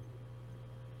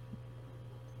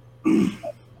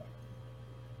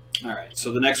 All right.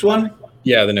 So the next one?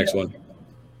 Yeah, the next one.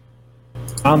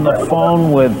 On the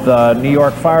phone with New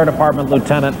York Fire Department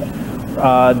Lieutenant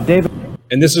David.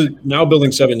 And this is now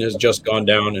Building 7 has just gone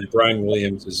down, and Brian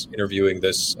Williams is interviewing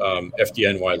this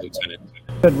FDNY lieutenant.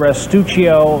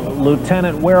 Restuccio,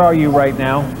 Lieutenant, where are you right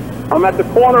now? I'm at the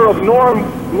corner of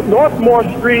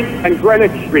Northmore Street and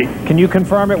Greenwich Street. Can you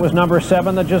confirm it was number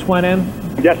 7 that just went in?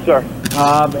 Yes, sir.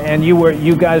 And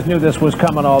you guys knew this was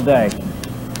coming all day.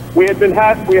 We had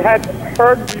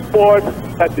heard reports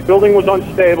that the building was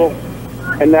unstable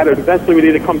and that it eventually would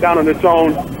either come down on its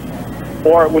own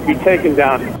or it would be taken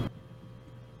down.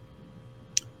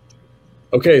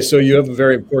 Okay, so you have a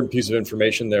very important piece of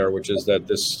information there, which is that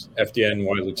this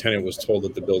FDNY lieutenant was told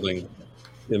that the building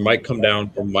it might come down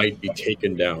or might be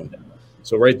taken down.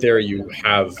 So right there, you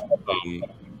have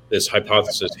this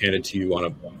hypothesis handed to you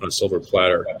on a silver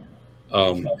platter,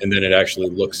 and then it actually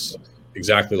looks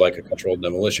exactly like a controlled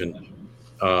demolition.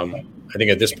 I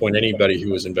think at this point, anybody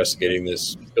who was investigating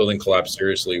this building collapse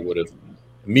seriously would have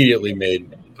immediately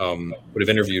would have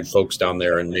interviewed folks down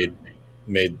there and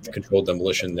made controlled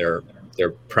demolition their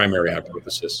primary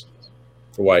hypothesis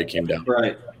for why it came down.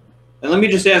 Right. And let me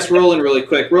just ask Roland really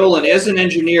quick. Roland, as an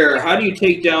engineer, how do you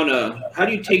take down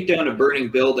a burning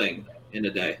building in a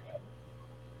day?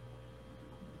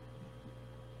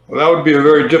 Well, that would be a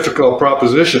very difficult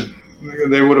proposition.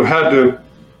 They would have had to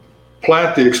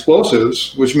plant the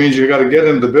explosives, which means you got to get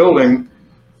into the building.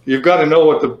 You've got to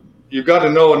know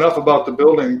enough about the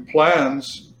building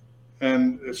plans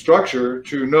and its structure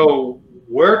to know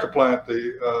where to plant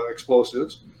the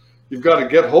explosives. You've got to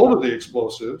get hold of the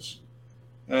explosives,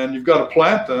 and you've got to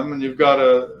plant them, and you've got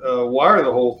to wire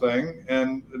the whole thing.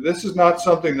 And this is not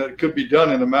something that could be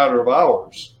done in a matter of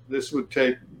hours. This would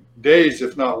take days,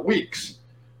 if not weeks,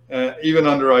 even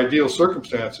under ideal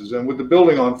circumstances. And with the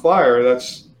building on fire,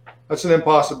 that's an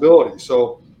impossibility.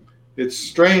 So it's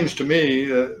strange to me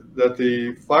that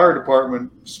the fire department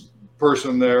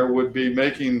person there would be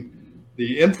making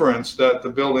the inference that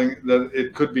that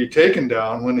it could be taken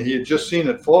down when he had just seen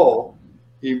it fall.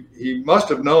 He must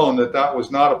have known that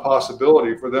was not a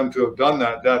possibility for them to have done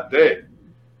that day.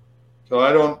 So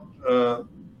I don't.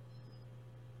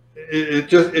 It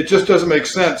just doesn't make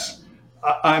sense.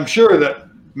 I'm sure that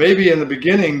maybe in the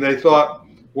beginning they thought,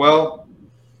 well,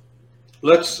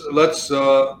 let's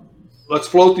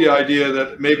float the idea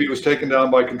that maybe it was taken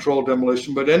down by controlled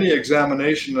demolition. But any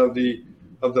examination of the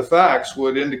facts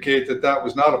would indicate that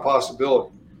was not a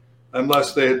possibility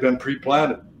unless they had been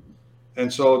pre-planted.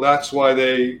 And so that's why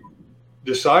they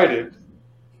decided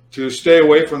to stay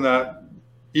away from that,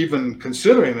 even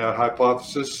considering that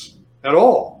hypothesis at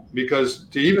all, because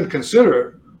to even consider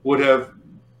it would have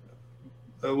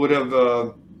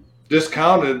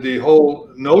discounted the whole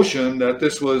notion that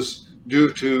this was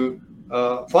due to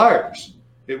fires.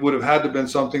 It would have had to have been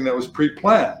something that was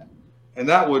pre-planned, and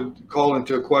that would call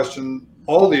into question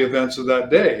all the events of that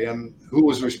day and who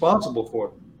was responsible for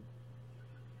them.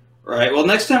 Right. Well,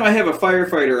 next time I have a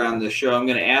firefighter on this show, I'm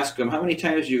going to ask them, how many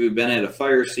times have you been at a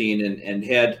fire scene and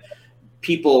had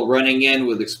people running in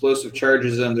with explosive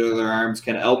charges under their arms,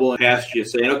 kind of elbowing past you,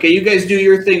 saying, okay, you guys do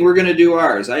your thing, we're going to do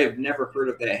ours. I have never heard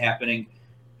of that happening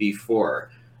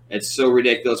before. It's so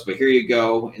ridiculous, but here you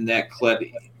go in that clip.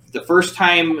 The first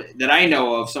time that I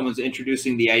know of someone's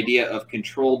introducing the idea of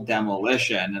controlled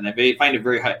demolition, and I find it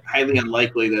very highly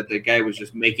unlikely that the guy was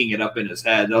just making it up in his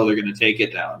head, oh, they're going to take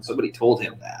it down. Somebody told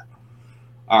him that.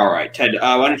 All right, Ted,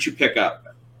 why don't you pick up?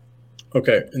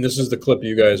 Okay, and this is the clip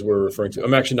you guys were referring to.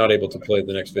 I'm actually not able to play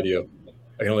the next video.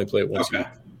 I can only play it once. Okay.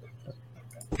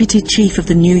 Deputy Chief of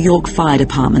the New York Fire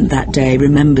Department that day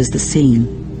remembers the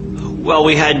scene. Well,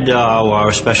 we had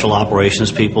our special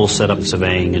operations people set up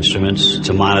surveying instruments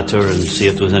to monitor and see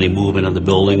if there was any movement of the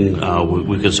building. We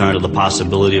were concerned of the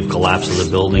possibility of collapse of the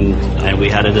building. And we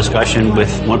had a discussion with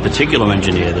one particular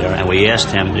engineer there, and we asked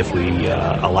him if we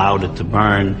allowed it to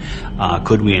burn,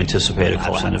 could we anticipate a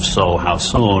collapse, and if so, how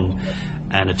soon?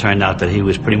 And it turned out that he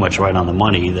was pretty much right on the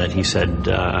money, that he said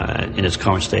in its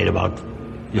current state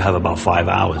you have about 5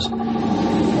 hours.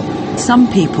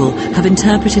 Some people have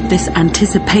interpreted this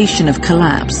anticipation of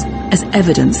collapse as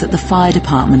evidence that the fire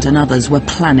department and others were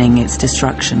planning its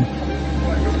destruction.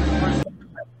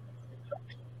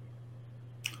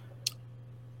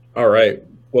 All right.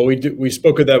 Well, we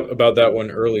spoke about that one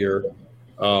earlier.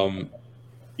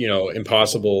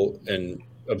 Impossible and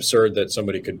absurd that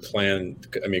somebody could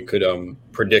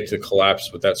predict the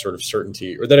collapse with that sort of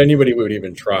certainty, or that anybody would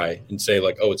even try and say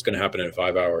like, oh, it's going to happen in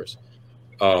 5 hours.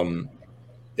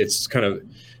 It's kind of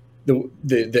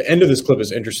the end of this clip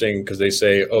is interesting because they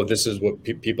say, oh, this is what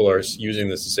people are using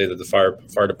this to say that the fire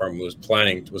department was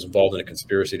involved in a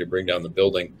conspiracy to bring down the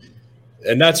building.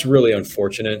 And that's really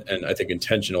unfortunate and I think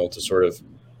intentional to sort of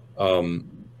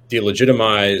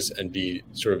delegitimize and be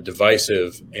sort of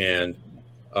divisive and,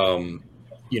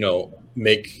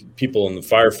 make people in the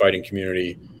firefighting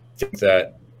community think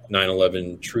that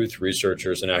 9/11 truth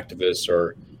researchers and activists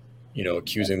are,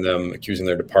 accusing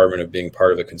their department of being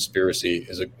part of a conspiracy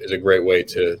is a great way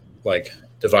to like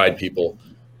divide people.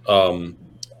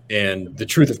 And the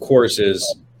truth, of course, is,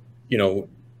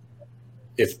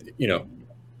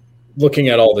 looking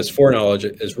at all this foreknowledge,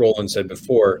 as Roland said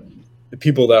before, the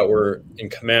people that were in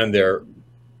command there,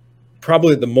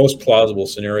 probably the most plausible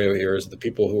scenario here is the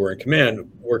people who were in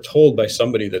command were told by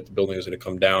somebody that the building was going to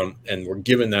come down and were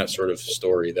given that sort of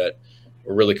story that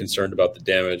we're really concerned about the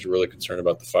damage, we're really concerned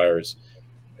about the fires,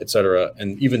 et cetera.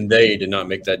 And even they did not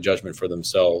make that judgment for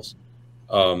themselves,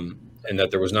 and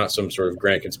that there was not some sort of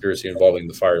grand conspiracy involving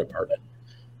the fire department.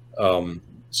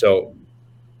 So,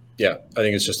 yeah, I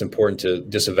think it's just important to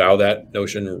disavow that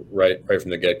notion right from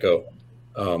the get-go.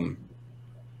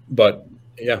 But,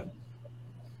 yeah.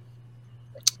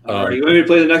 You want me to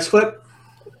play the next clip?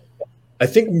 I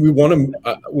think we want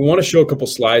to show a couple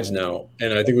slides now,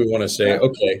 and I think we want to say,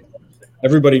 okay,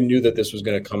 everybody knew that this was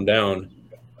going to come down.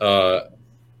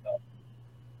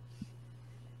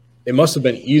 It must have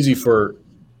been easy for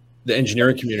the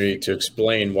engineering community to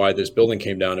explain why this building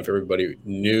came down if everybody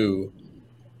knew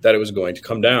that it was going to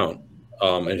come down,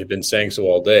 and had been saying so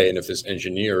all day. And if this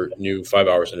engineer knew 5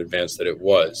 hours in advance that it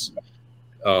was,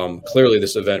 clearly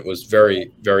this event was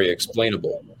very, very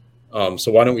explainable.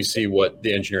 So why don't we see what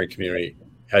the engineering community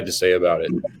had to say about it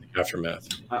in aftermath?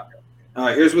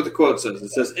 Here's what the quote says.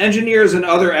 It says, engineers and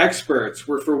other experts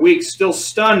were for weeks still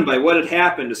stunned by what had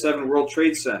happened to 7 World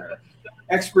Trade Center.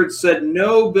 Experts said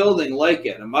no building like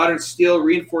it, a modern steel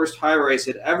reinforced high-rise,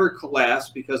 had ever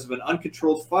collapsed because of an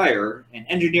uncontrolled fire, and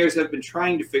engineers have been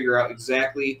trying to figure out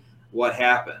exactly what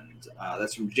happened.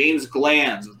 That's from James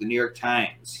Glanz of the New York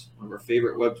Times, one of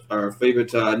our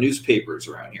favorite newspapers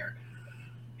around here.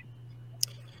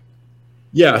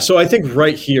 Yeah, so I think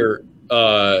right here,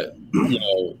 the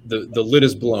lid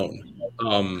is blown.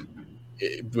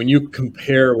 When you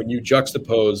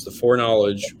juxtapose the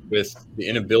foreknowledge with the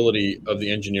inability of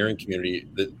the engineering community,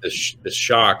 the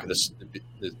shock,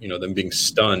 them being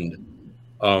stunned,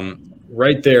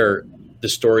 right there, the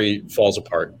story falls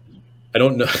apart. I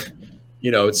don't know,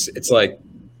 it's like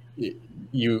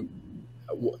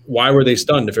why were they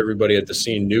stunned if everybody at the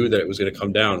scene knew that it was going to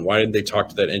come down? Why didn't they talk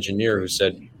to that engineer who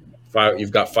said,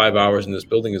 you've got 5 hours and this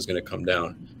building is going to come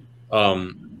down?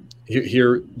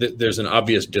 There's an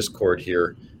obvious discord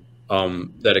here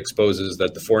that exposes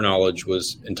that the foreknowledge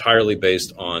was entirely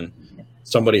based on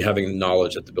somebody having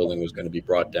knowledge that the building was going to be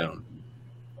brought down.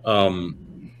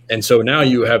 And so now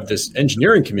you have this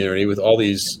engineering community with all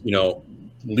these,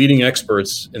 leading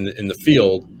experts in the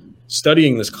field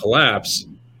studying this collapse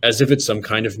as if it's some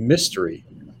kind of mystery.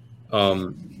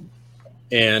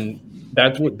 And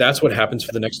that's what happens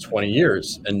for the next 20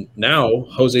 years. And now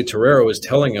Jose Terrero is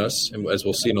telling us, and as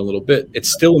we'll see in a little bit,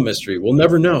 it's still a mystery. We'll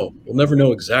never know. We'll never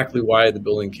know exactly why the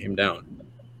building came down.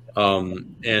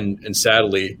 And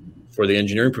sadly for the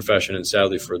engineering profession, and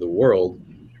sadly for the world,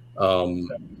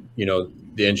 the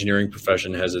engineering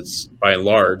profession by and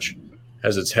large,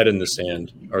 has its head in the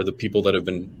sand, or the people that have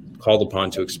been called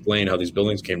upon to explain how these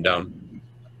buildings came down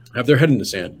have their head in the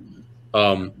sand.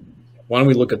 Why don't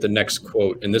we look at the next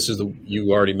quote? And this is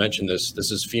you already mentioned this.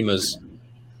 This is FEMA's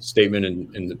statement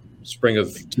in the spring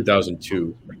of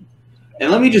 2002. And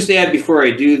let me just add before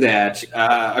I do that,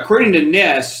 according to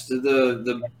NIST,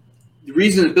 the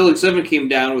reason that Building 7 came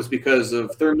down was because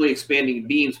of thermally expanding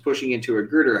beams pushing into a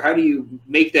girder. How do you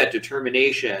make that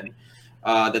determination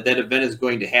that event is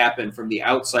going to happen from the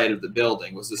outside of the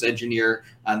building? Was this engineer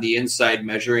on the inside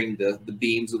measuring the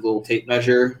beams with a little tape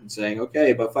measure and saying,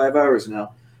 okay, about 5 hours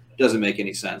now? Doesn't make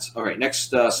any sense. All right,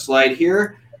 next slide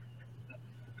here.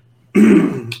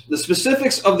 The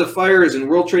specifics of the fires in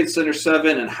World Trade Center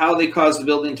 7 and how they caused the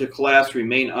building to collapse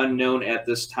remain unknown at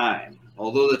this time.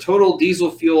 Although the total diesel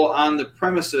fuel on the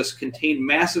premises contained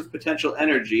massive potential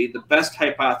energy, the best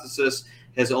hypothesis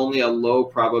has only a low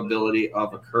probability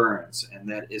of occurrence. And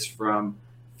that is from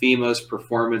FEMA's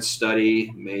performance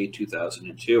study, May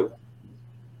 2002.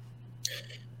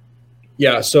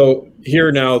 Yeah, so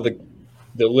here now the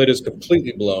lid is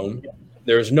completely blown.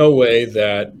 There's no way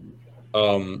that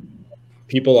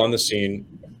people on the scene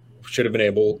should have been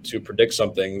able to predict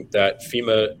something that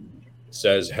FEMA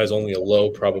says has only a low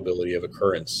probability of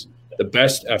occurrence. The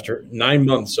best, after 9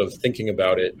 months of thinking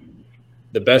about it,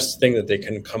 the best thing that they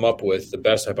can come up with, the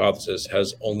best hypothesis,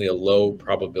 has only a low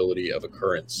probability of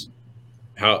occurrence.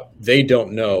 How they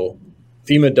don't know,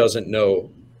 FEMA doesn't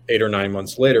know 8 or 9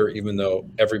 months later, even though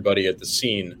everybody at the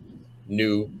scene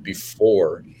knew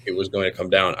before it was going to come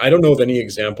down. I don't know of any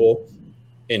example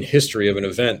in history of an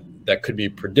event that could be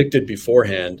predicted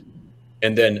beforehand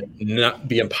and then not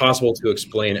be impossible to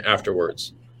explain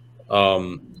afterwards.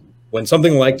 When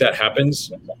something like that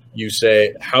happens, you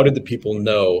say, how did the people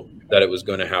know that it was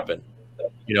going to happen?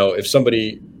 You know, if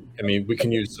somebody, I mean, we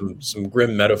can use some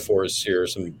grim metaphors here,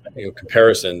 some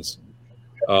comparisons.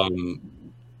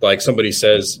 Like somebody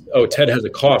says, oh, Ted has a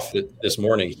cough this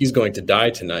morning. He's going to die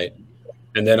tonight.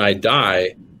 And then I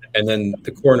die. And then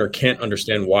the coroner can't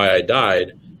understand why I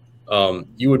died.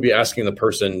 You would be asking the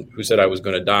person who said I was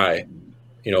going to die,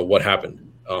 you know, what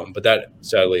happened. But that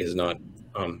sadly has not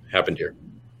happened here.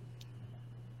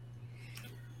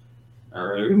 All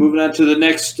right, moving on to the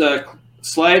next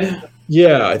slide.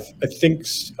 Yeah, I think,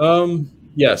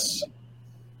 yes.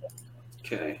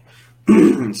 Okay.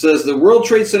 It says the World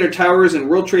Trade Center towers and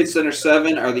World Trade Center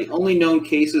 7 are the only known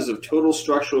cases of total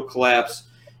structural collapse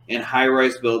in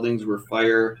high-rise buildings where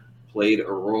fire played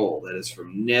a role. That is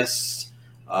from NIST.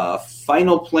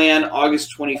 Final plan, August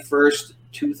 21st,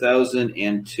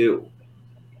 2002.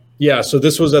 Yeah, so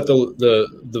this was at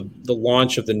the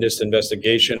launch of the NIST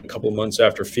investigation a couple of months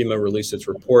after FEMA released its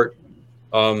report.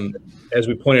 As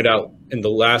we pointed out in the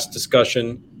last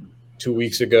discussion 2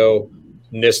 weeks ago,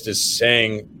 NIST is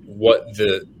saying what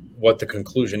the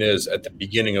conclusion is at the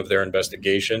beginning of their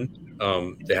investigation.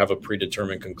 They have a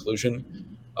predetermined conclusion.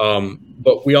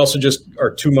 But we also just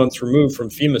are 2 months removed from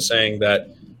FEMA saying that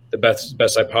the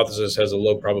best hypothesis has a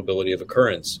low probability of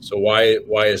occurrence. So why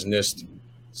is NIST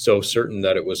so certain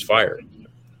that it was fire?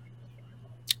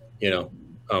 You know,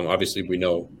 obviously we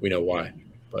know why,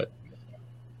 but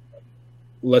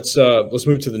let's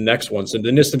move to the next one. So the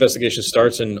NIST investigation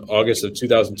starts in August of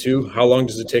 2002. How long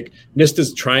does it take? NIST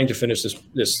is trying to finish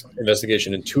this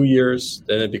investigation in 2 years.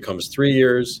 Then it becomes 3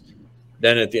 years.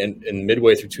 Then at the end, in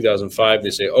midway through 2005, they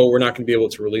say, oh, we're not going to be able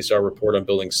to release our report on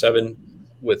Building 7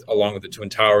 along with the Twin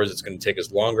Towers. It's going to take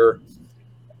us longer.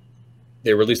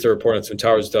 They released their report on Twin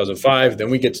Towers in 2005.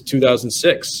 Then we get to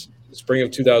 2006, the spring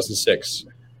of 2006.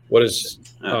 What does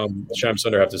Sham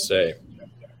Sunder have to say?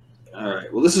 All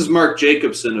right. Well, this is Mark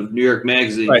Jacobson of New York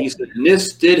Magazine. Right. He said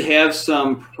NIST did have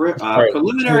some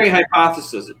preliminary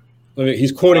hypotheses.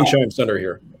 He's quoting Sham Sunder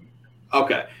here.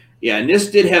 Okay. Yeah,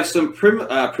 NIST did have some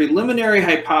preliminary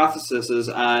hypotheses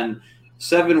on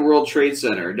 7 World Trade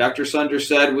Center. Dr. Sunder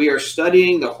said, we are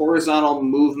studying the horizontal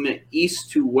movement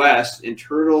east to west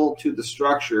internal to the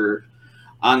structure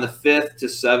on the 5th to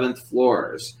 7th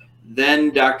floors.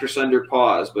 Then Dr. Sunder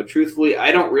paused, but truthfully,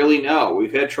 I don't really know.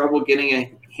 We've had trouble getting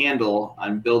a handle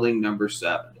on building number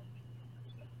 7.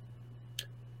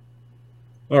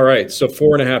 All right, so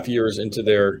 3.5 years into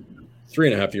their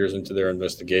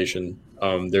investigation,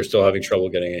 they're still having trouble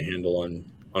getting a handle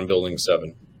on building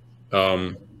 7.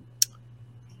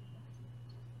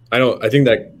 I think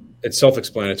that it's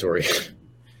self-explanatory.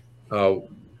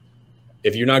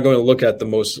 If you're not going to look at the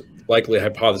most likely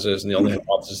hypothesis and the only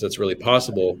hypothesis that's really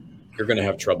possible, you're going to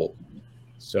have trouble.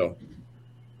 So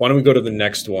why don't we go to the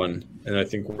next one? And I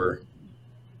think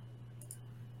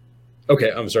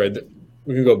okay. I'm sorry.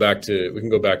 We can go back to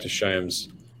Shyam's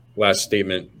last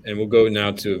statement, and we'll go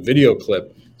now to a video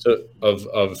clip. So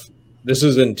of this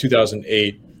is in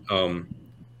 2008.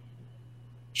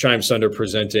 Sham Sunder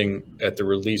presenting at the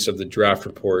release of the draft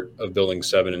report of Building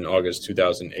 7 in August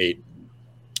 2008.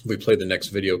 We play the next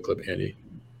video clip, Andy.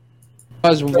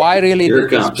 Was why really did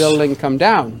this building come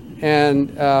down?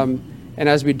 And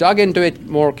as we dug into it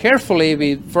more carefully,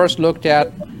 we first looked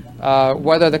at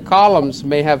whether the columns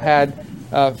may have had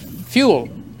fuel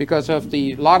because of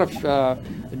the lot of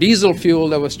diesel fuel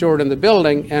that was stored in the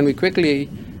building, and we quickly,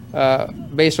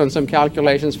 based on some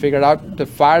calculations, figured out the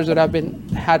fires that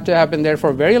had to have been there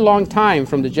for a very long time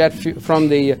from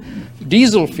the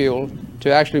diesel fuel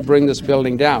to actually bring this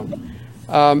building down.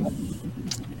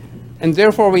 And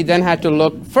therefore, we then had to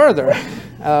look further.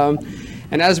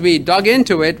 And as we dug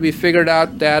into it, we figured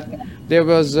out that there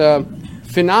was a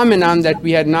phenomenon that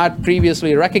we had not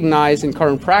previously recognized in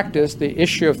current practice, the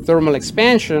issue of thermal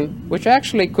expansion, which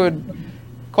actually could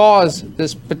cause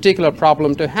this particular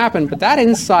problem to happen. But that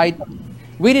insight,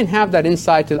 we didn't have that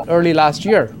insight till early last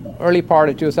year, early part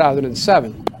of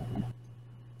 2007.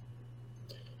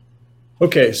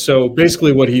 Okay, so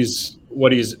basically what he's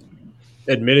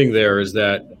admitting there is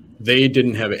that they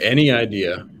didn't have any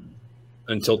idea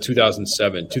until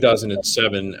 2007.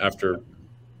 2007, after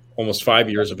almost 5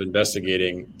 years of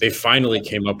investigating, they finally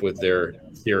came up with their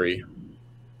theory.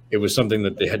 It was something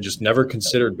that they had just never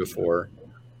considered before.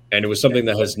 And it was something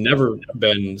that has never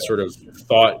been sort of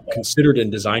considered in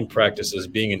design practice as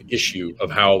being an issue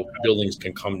of how buildings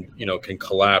can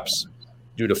collapse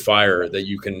due to fire. That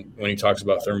you can, when he talks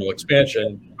about thermal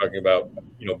expansion, talking about,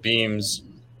 beams,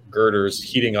 girders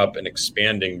heating up and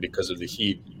expanding because of the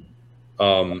heat.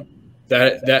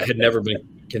 That had never been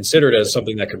considered as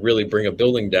something that could really bring a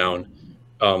building down.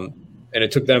 And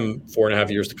it took them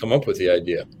 4.5 years to come up with the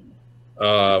idea.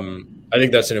 I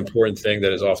think that's an important thing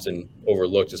that is often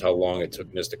overlooked, is how long it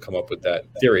took NIST to come up with that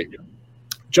theory.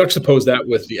 Juxtapose that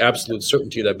with the absolute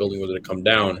certainty that building was going to come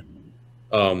down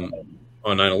on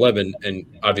 9/11, and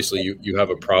obviously you have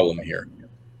a problem here.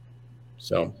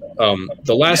 So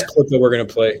the last clip that we're going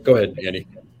to play, go ahead, Andy.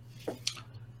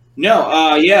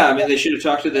 No, they should have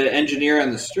talked to the engineer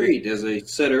on the street, as I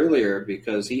said earlier,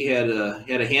 because he had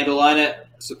a handle on it,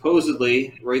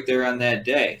 supposedly, right there on that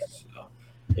day. So,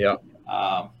 yeah.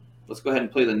 Let's go ahead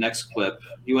and play the next clip.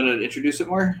 You want to introduce it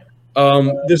more?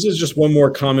 This is just one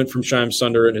more comment from Shyam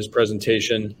Sunder in his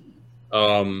presentation.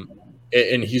 And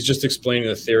he's just explaining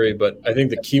the theory, but I think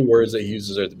the key words that he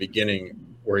uses are at the beginning,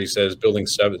 where he says Building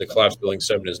 7, the collapse of Building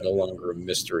 7 is no longer a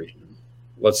mystery.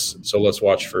 Let's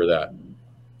watch for that.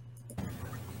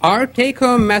 Our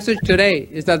take-home message today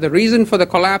is that the reason for the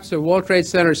collapse of World Trade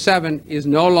Center 7 is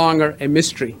no longer a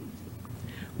mystery.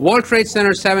 World Trade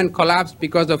Center 7 collapsed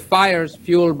because of fires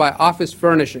fueled by office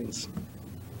furnishings.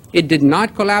 It did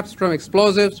not collapse from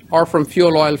explosives or from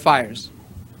fuel oil fires.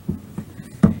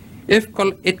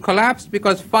 It collapsed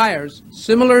because fires,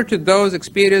 similar to those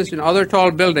experienced in other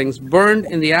tall buildings, burned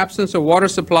in the absence of water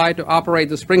supply to operate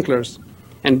the sprinklers,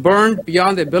 and burned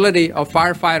beyond the ability of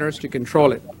firefighters to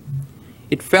control it.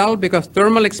 It fell because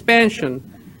thermal expansion,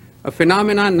 a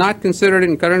phenomenon not considered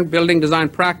in current building design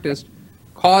practice,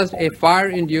 caused a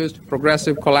fire-induced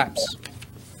progressive collapse.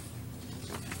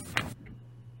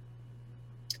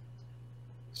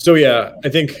 So yeah, I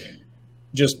think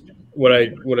just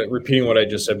repeating what I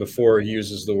just said before, he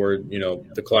uses the word,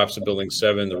 the collapse of Building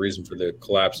 7, the reason for the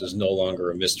collapse is no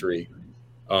longer a mystery.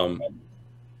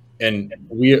 And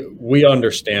we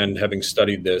understand, having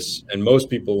studied this, and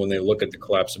most people, when they look at the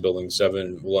collapse of Building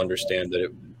 7, will understand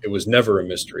that it was never a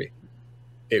mystery.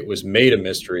 It was made a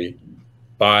mystery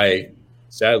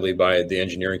sadly, by the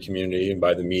engineering community and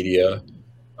by the media,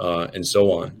 and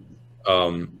so on.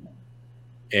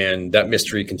 And that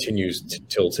mystery continues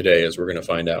till today, as we're going to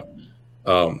find out.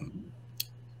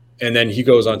 And then he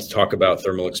goes on to talk about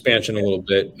thermal expansion a little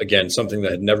bit. Again, something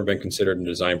that had never been considered in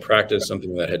design practice,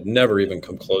 something that had never even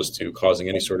come close to causing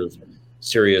any sort of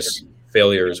serious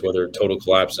failures, whether total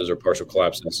collapses or partial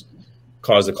collapses,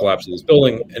 caused the collapse of this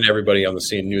building, and everybody on the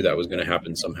scene knew that was going to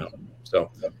happen somehow. So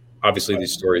obviously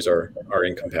these stories are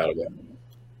incompatible.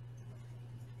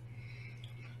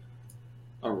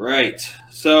 All right.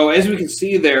 So as we can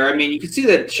see there, you can see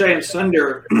that Shyam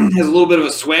Sunder has a little bit of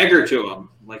a swagger to him.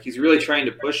 Like he's really trying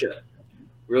to push it.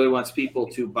 Really wants people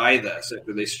to buy this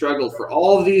after they struggled for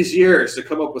all of these years to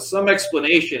come up with some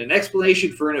explanation, an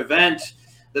explanation for an event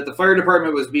that the fire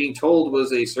department was being told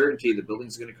was a certainty. The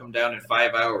building's going to come down in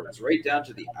 5 hours, right down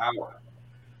to the hour.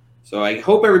 So I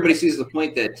hope everybody sees the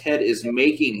point that Ted is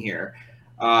making here.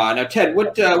 Now, Ted,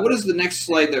 what is the next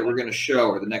slide that we're going to show,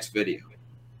 or the next video?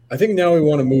 I think now we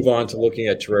want to move on to looking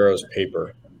at Torero's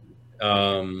paper.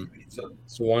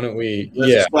 So why don't we?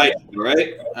 Slide,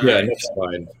 right? All right. Next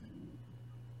slide.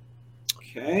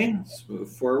 Okay, let's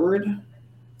move forward.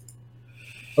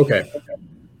 Okay,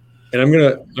 and I'm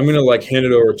gonna like hand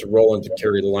it over to Roland to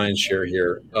carry the lion's share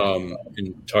here,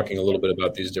 in talking a little bit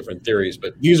about these different theories.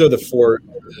 But these are the four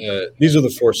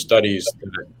studies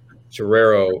that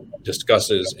Torero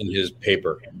discusses in his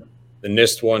paper. The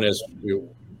NIST one is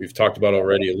we've talked about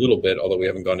already a little bit, although we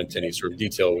haven't gone into any sort of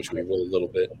detail, which we will a little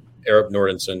bit. Arab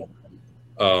Nordenson,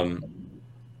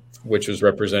 which was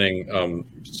representing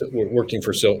working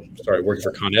for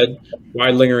Con Ed.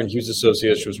 Weidlinger and Hughes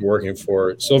Associates was working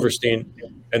for Silverstein,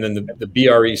 and then the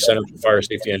BRE Center for Fire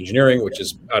Safety Engineering, which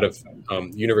is out of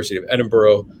University of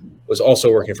Edinburgh, was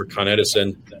also working for Con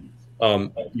Edison.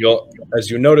 As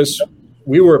you notice,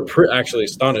 we were actually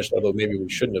astonished, although maybe we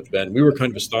shouldn't have been. We were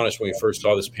kind of astonished when we first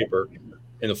saw this paper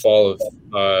in the fall of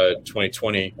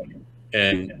 2020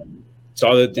 and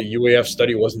saw that the UAF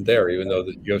study wasn't there, even though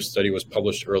the UAF study was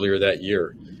published earlier that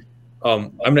year.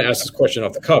 I'm going to ask this question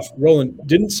off the cuff. Roland,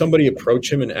 didn't somebody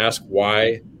approach him and ask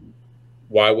why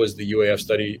was the UAF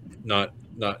study not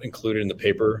included in the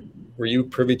paper? Were you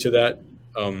privy to that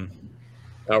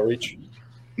outreach?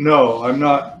 No, I'm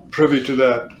not privy to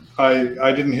that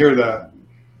I didn't hear that.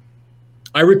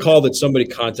 I recall that somebody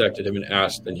contacted him and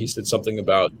asked, and he said something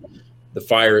about the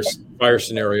fire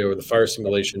scenario or the fire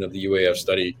simulation of the UAF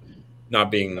study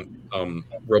not being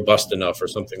robust enough or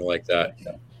something like that,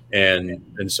 and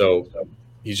so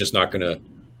he's just not going to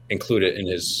include it in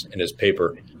his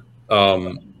paper.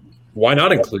 Why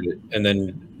not include it and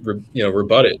then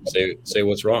rebut it? Say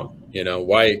what's wrong.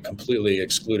 Why completely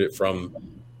exclude it from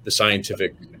the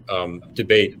scientific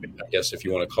debate, I guess, if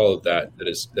you want to call it that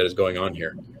is going on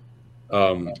here.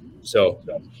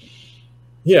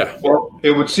 Yeah. Well,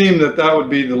 it would seem that would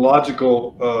be the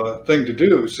logical thing to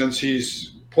do, since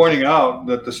he's pointing out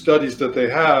that the studies that they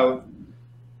have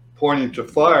pointing to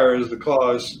fire as the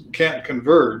cause can't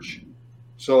converge.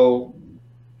 So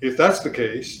if that's the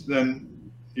case, then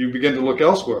you begin to look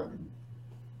elsewhere.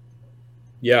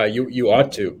 Yeah, you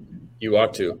ought to. You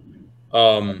ought to.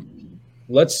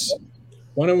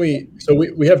 Why don't we? So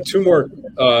we have two more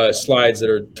slides that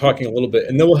are talking a little bit,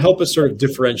 and then will help us sort of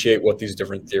differentiate what these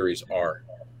different theories are.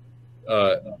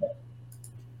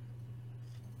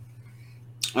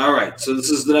 All right. So this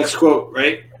is the next quote,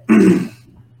 right?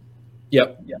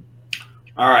 Yep.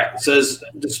 All right. It says,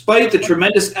 despite the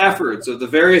tremendous efforts of the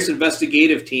various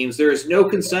investigative teams, there is no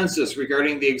consensus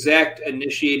regarding the exact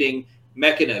initiating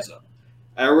mechanism.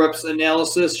 Arup's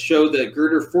analysis showed that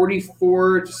girder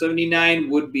 44 to 79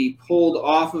 would be pulled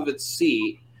off of its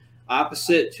seat,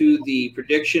 opposite to the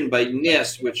prediction by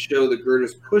NIST, which show the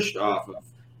girders pushed off of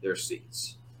their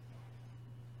seats.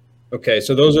 Okay,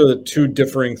 so those are the two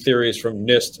differing theories from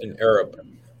NIST and Arup.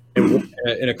 And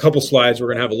in a couple slides, we're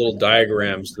going to have a little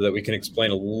diagram so that we can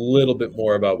explain a little bit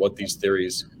more about what these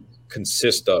theories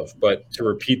consist of. But to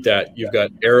repeat that, you've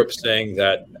got Arup saying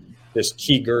that this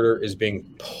key girder is being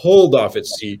pulled off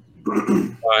its seat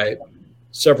by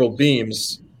several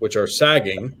beams, which are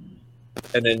sagging.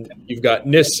 And then you've got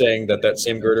NIST saying that that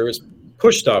same girder is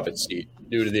pushed off its seat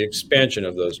due to the expansion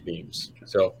of those beams.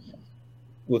 So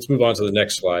let's move on to the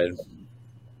next slide. A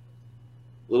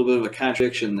little bit of a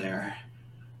contradiction there.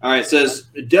 All right, it says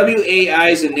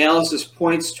WAI's analysis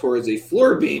points towards a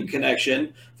floor beam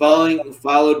connection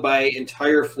followed by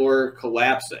entire floor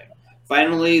collapsing.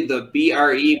 Finally, the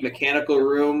BRE mechanical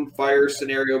room fire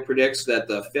scenario predicts that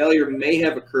the failure may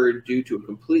have occurred due to a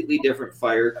completely different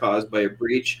fire caused by a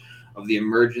breach of the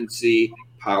emergency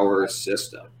power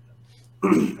system.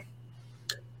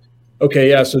 Okay,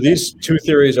 yeah, so these two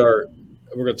theories are,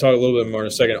 we're going to talk a little bit more in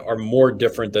a second, are more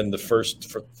different than the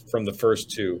first from the first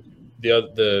two.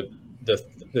 The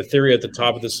theory at the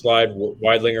top of the slide,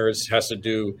 Weidlinger's, has to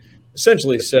do,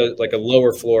 essentially said like a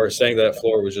lower floor, saying that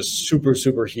floor was just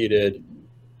super heated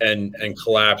and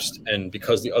collapsed, and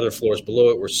because the other floors below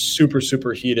it were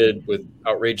super heated with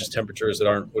outrageous temperatures that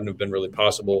wouldn't have been really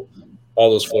possible, all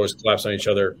those floors collapsed on each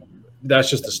other. That's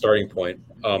just the starting point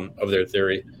of their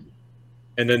theory.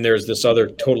 And then there's this other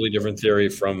totally different theory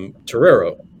from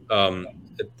Torero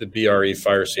at the BRE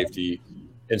Fire Safety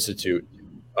Institute,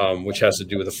 which has to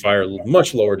do with a fire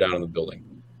much lower down in the building.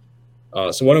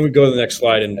 So why don't we go to the next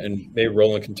slide, and maybe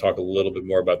Roland can talk a little bit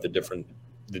more about the different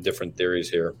theories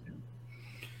here.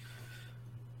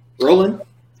 Roland?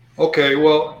 Okay,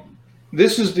 well,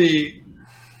 this is the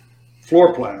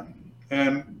floor plan,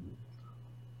 and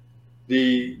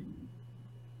the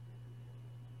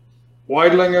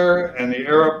Weidlinger and the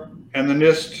Arup and the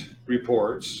NIST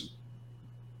reports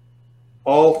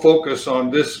all focus on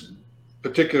this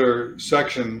particular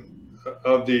section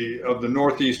of the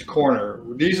northeast corner.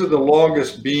 These are the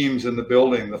longest beams in the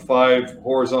building, the 5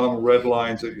 horizontal red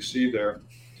lines that you see there.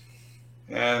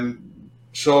 And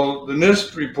so the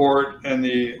NIST report and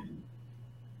the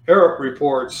Arup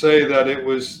report say that it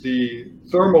was the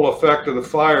thermal effect of the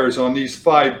fires on these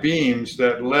 5 beams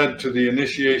that led to the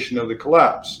initiation of the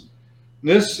collapse.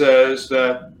 NIST says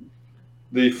that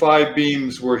the 5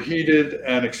 beams were heated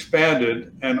and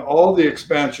expanded, and all the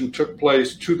expansion took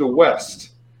place to the west,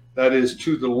 that is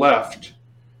to the left,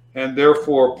 and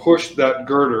therefore pushed that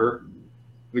girder,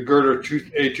 the girder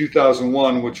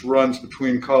A2001, which runs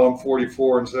between column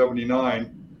 44 and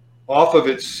 79, off of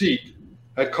its seat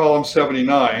at column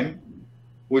 79,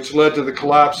 which led to the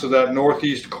collapse of that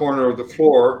northeast corner of the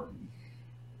floor,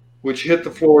 which hit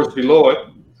the floors below it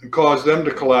and caused them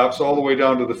to collapse all the way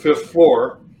down to the 5th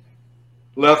floor,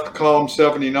 left column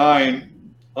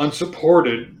 79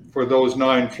 unsupported for those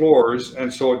 9 floors,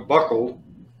 and so it buckled.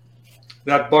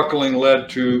 That buckling led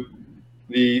to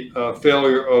the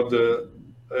failure of the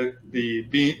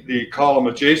column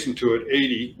adjacent to it,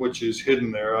 80, which is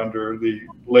hidden there under the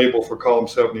label for column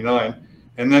 79,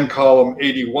 and then column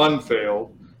 81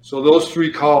 failed. So those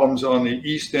 3 columns on the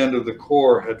east end of the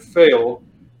core had failed,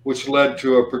 which led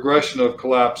to a progression of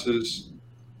collapses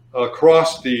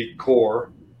across the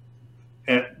core,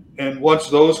 and once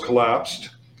those collapsed,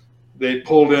 they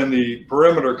pulled in the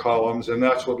perimeter columns, and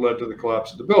that's what led to the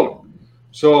collapse of the building.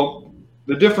 So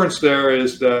the difference there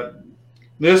is that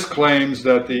NIST claims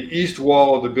that the east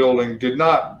wall of the building did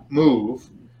not move,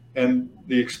 and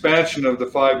the expansion of the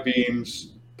 5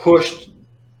 beams pushed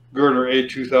girder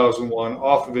A2001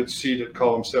 off of its seat at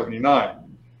column 79.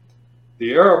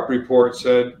 The Arup report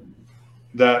said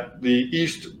that the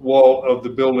east wall of the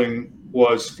building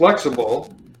was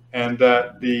flexible and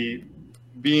that the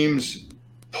beams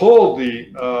pulled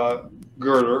the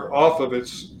girder off of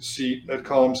its seat at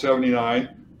column 79.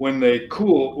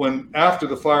 When after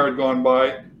the fire had gone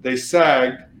by, they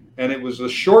sagged, and it was the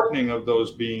shortening of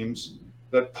those beams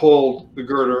that pulled the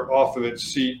girder off of its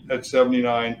seat at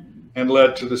 79 and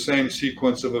led to the same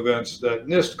sequence of events that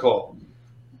NIST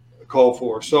called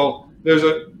for. So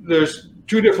there's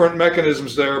 2 different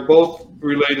mechanisms there, both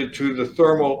related to the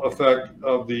thermal effect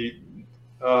of the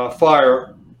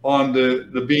fire on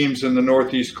the beams in the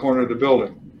northeast corner of the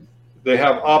building. They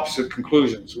have opposite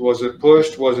conclusions. Was it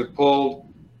pushed? Was it pulled?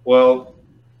 Well,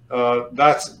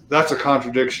 that's a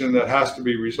contradiction that has to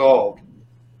be resolved.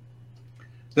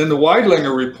 Then the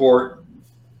Weidlinger report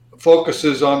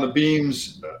focuses on the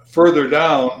beams further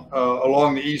down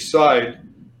along the east side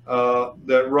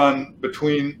that run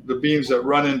between the beams that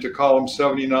run into column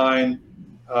 79,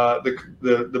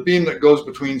 the beam that goes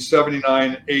between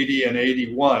 79, 80, and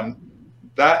 81.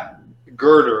 That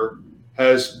girder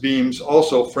has beams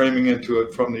also framing into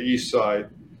it from the east side.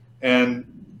 And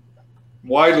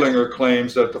Weidlinger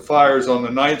claims that the fires on the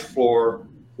 9th floor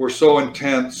were so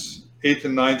intense, 8th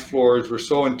and 9th floors were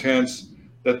so intense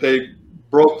that they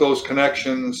broke those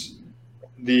connections.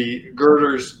 The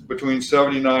girders between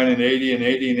 79 and 80 and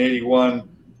 80 and 81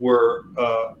 were,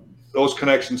 those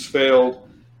connections failed.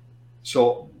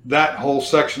 So that whole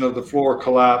section of the floor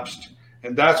collapsed,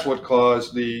 and that's what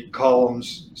caused the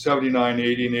columns 79,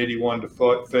 80, and 81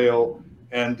 to fail,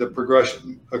 and the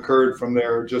progression occurred from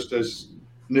there, just as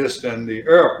NIST and the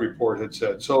Arup report had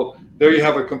said. So there you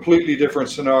have a completely different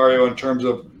scenario in terms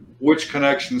of which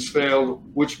connections failed,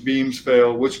 which beams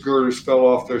failed, which girders fell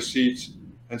off their seats,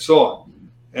 and so on.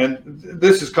 And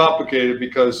this is complicated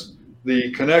because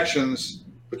the connections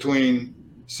between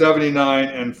 79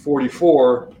 and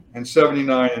 44 and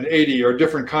 79 and 80 are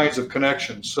different kinds of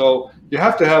connections. So you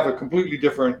have to have a completely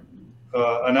different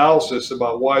analysis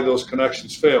about why those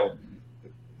connections failed.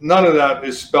 None of that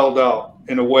is spelled out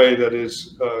in a way that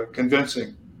is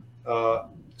convincing.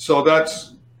 So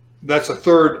that's a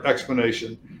third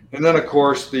explanation. And then, of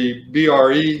course, the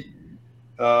BRE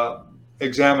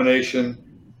examination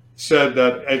said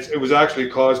that it was actually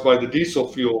caused by the diesel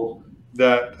fuel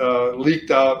that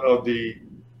leaked out of the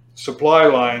supply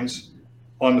lines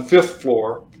on the 5th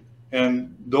floor,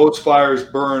 and those fires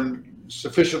burned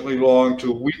sufficiently long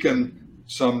to weaken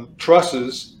some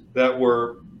trusses that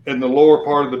were in the lower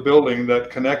part of the building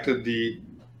that connected the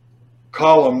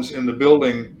columns in the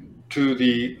building to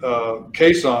the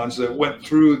caissons that went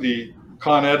through the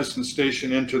Con Edison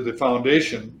station into the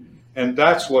foundation, and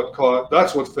that's what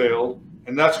failed,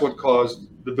 and that's what caused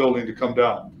the building to come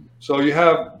down. So you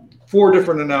have 4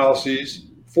 different analyses,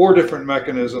 4 different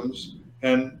mechanisms,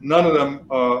 and none of them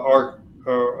are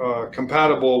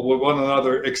compatible with one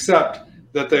another, except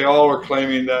that they all are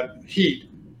claiming that heat,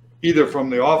 either from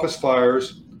the office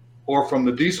fires or from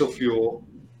the diesel fuel,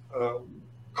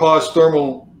 caused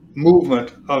thermal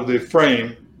movement of the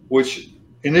frame, which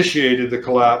initiated the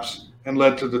collapse and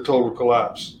led to the total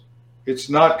collapse. It's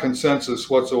not consensus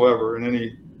whatsoever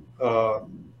in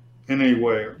any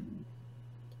way.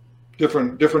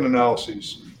 Different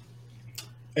analyses.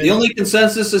 The only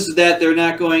consensus is that they're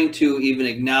not going to even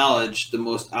acknowledge the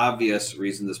most obvious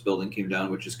reason this building came down,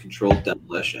 which is controlled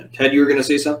demolition. Ted, you were going to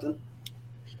say something?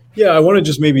 Yeah, I want to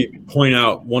just maybe point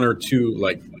out 1 or 2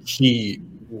 like key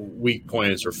weak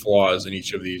points or flaws in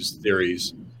each of these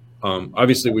theories.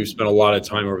 Obviously, we've spent a lot of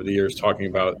time over the years talking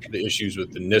about the issues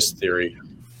with the NIST theory.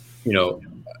 You know,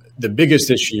 the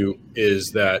biggest issue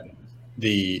is that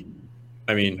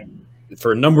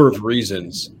for a number of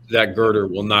reasons, that girder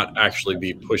will not actually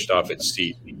be pushed off its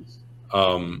seat.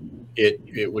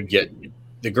 It would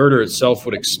the girder itself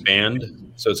would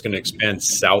expand, so it's going to expand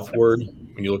southward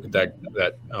when you look at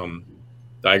that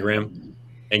diagram,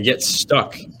 and get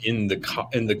stuck in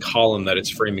the column that it's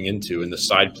framing into, in the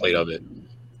side plate of it.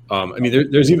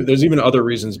 There's even other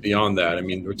reasons beyond that. I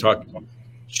mean, we're talking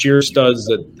shear studs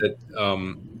that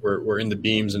were in the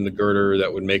beams in the girder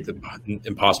that would make it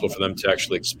impossible for them to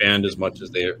actually expand as much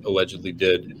as they allegedly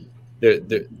did.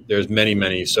 There's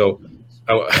many. So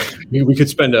we could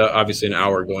spend obviously an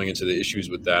hour going into the issues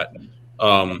with that.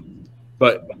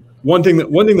 But one thing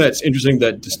that's interesting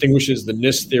that distinguishes the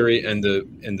NIST theory and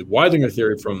the Weidlinger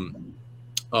theory from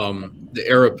the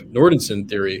Arup-Nordenson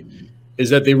theory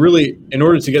is that they really, in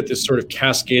order to get this sort of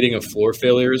cascading of floor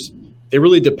failures, they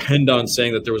really depend on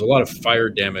saying that there was a lot of fire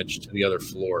damage to the other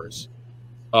floors.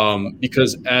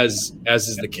 Because as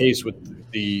is the case with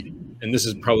and this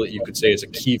is probably, you could say, is a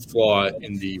key flaw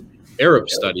in the Arup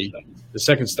study, the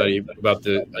second study about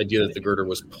the idea that the girder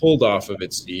was pulled off of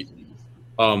its seat.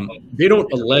 They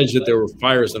don't allege that there were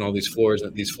fires on all these floors,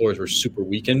 and that these floors were super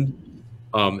weakened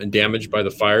and damaged by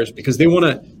the fires, because they want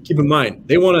to keep in mind,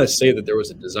 they want to say that there was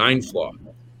a design flaw.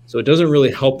 So it doesn't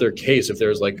really help their case if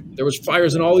there's there was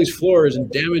fires on all these floors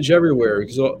and damage everywhere,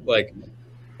 because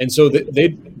and so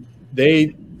they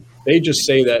just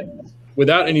say that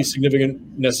without any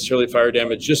significant necessarily fire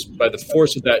damage, just by the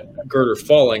force of that girder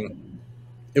falling,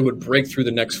 it would break through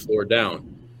the next floor down.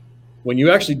 When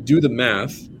you actually do the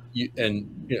math,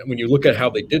 when you look at how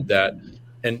they did that,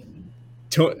 and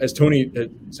as Tony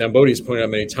Zambodi has pointed out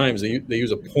many times, they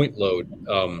use a point load.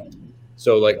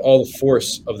 So like all the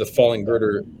force of the falling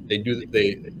girder,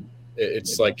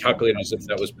 it's like calculated as if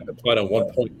that was applied on one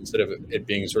point instead of it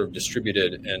being sort of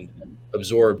distributed and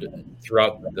absorbed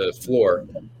throughout the floor.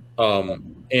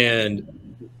 And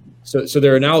so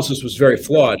their analysis was very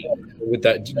flawed with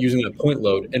that, using that point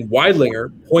load. And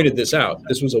Weidlinger pointed this out.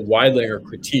 This was a Weidlinger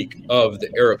critique of the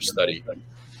Arup study,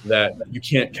 that you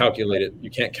can't calculate it. You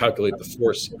can't calculate the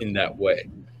force in that way.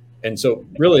 And so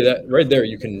really that right there,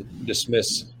 you can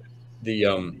dismiss the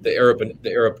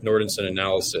Arup-Nordenson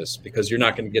analysis, because you're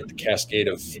not going to get the cascade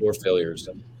of floor failures.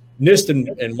 NIST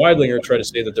and Weidlinger try to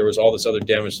say that there was all this other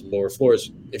damage to the lower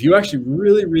floors. If you actually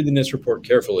really read the NIST report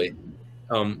carefully,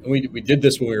 and we did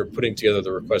this when we were putting together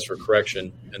the request for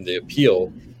correction and the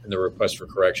appeal and the request for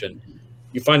correction,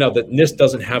 you find out that NIST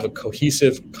doesn't have a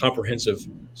cohesive, comprehensive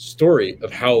story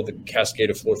of how the cascade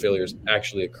of floor failures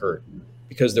actually occurred,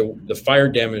 because the fire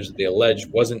damage that they allege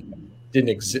didn't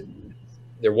exist.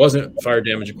 There wasn't fire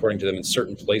damage according to them in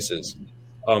certain places.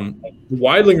 The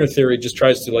Weidlinger theory just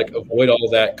tries to avoid all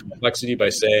of that complexity by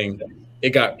saying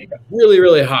it got really,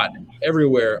 really hot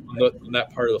everywhere on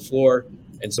that part of the floor.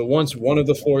 And so once one of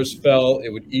the floors fell, it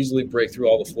would easily break through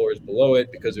all the floors below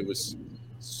it because it was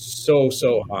so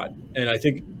hot. And I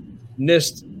think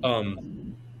NIST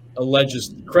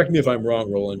alleges, correct me if I'm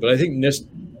wrong, Roland, but I think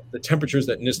the temperatures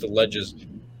that NIST alleges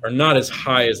are not as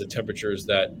high as the temperatures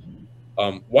that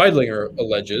Weidlinger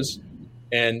alleges.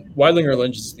 And Weidlinger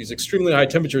alleges these extremely high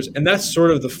temperatures, and that's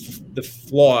sort of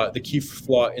the key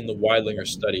flaw in the Weidlinger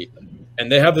study.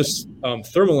 And they have this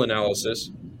thermal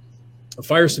analysis, a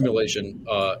fire simulation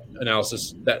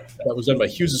analysis that was done by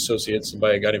Hughes Associates and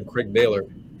by a guy named Craig Baylor,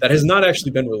 that has not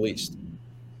actually been released.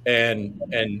 And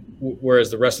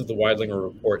whereas the rest of the Weidlinger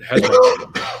report has been.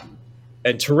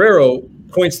 And Torero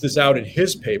points this out in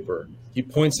his paper. He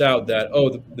points out that,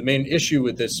 the main issue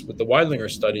with the Weidlinger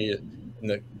study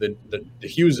and the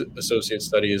Hughes Associates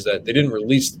study is that they didn't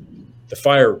release the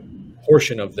fire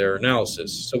portion of their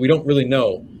analysis. So we don't really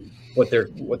know what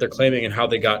they're claiming and how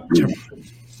they got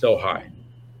temperatures so high.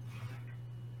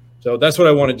 So that's what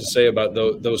I wanted to say about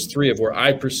those three, of where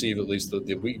I perceive at least the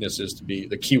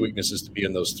key weaknesses to be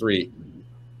in those three.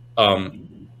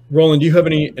 Roland, do you have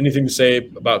anything to say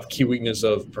about the key weakness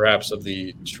of perhaps of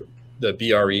the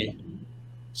BRE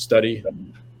study,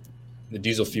 the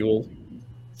diesel fuel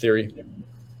theory?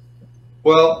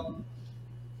 Well,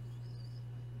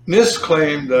 NIST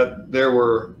claimed that there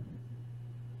was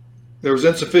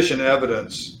insufficient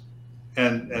evidence,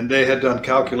 and they had done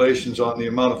calculations on the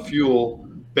amount of fuel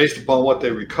based upon what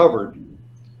they recovered,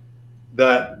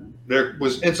 that there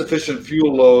was insufficient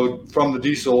fuel load from the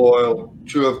diesel oil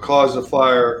to have caused a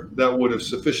fire that would have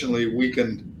sufficiently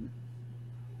weakened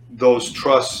those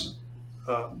truss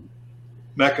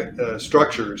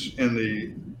structures in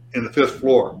the fifth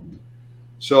floor.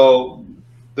 So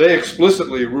they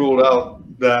explicitly ruled out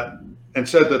that and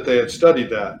said that they had studied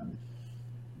that.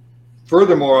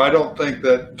 Furthermore, I don't think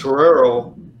that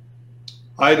Torero,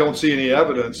 I don't see any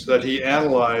evidence that he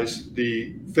analyzed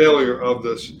the failure of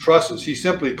the trusses. He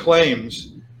simply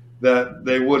claims that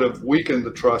they would have weakened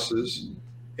the trusses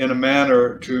in a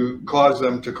manner to cause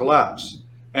them to collapse.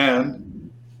 And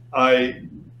I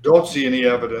don't see any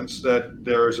evidence that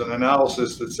there is an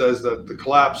analysis that says that the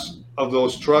collapse of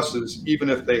those trusses, even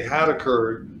if they had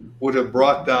occurred, would have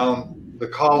brought down the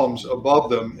columns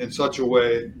above them in such a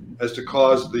way as to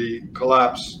cause the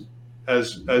collapse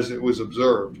as it was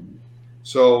observed.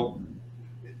 So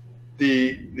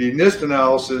the NIST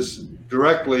analysis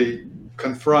directly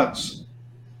confronts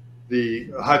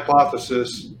the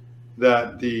hypothesis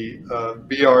that the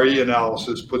BRE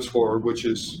analysis puts forward, which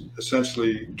is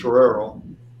essentially Torero.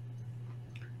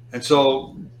 And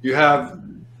so you have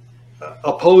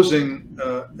opposing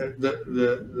the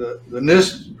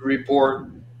NIST report,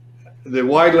 the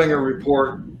Weidlinger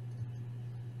report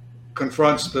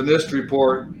confronts the NIST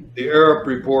report, the Arup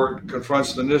report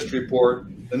confronts the NIST report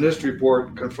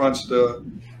confronts the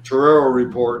Torero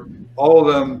report, all of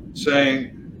them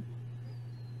saying,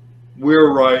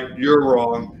 we're right, you're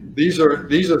wrong. These are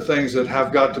things that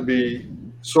have got to be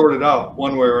sorted out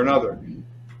one way or another.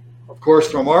 Of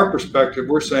course, from our perspective,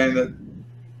 we're saying that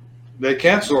they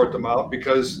can't sort them out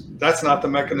because that's not the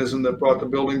mechanism that brought the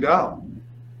building down.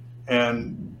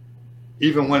 And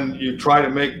even when you try to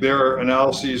make their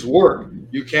analyses work,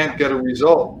 you can't get a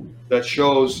result that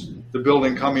shows the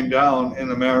building coming down in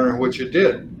the manner in which it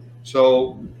did.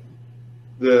 So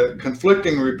the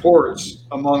conflicting reports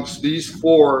amongst these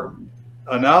four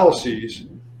analyses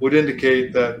would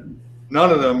indicate that none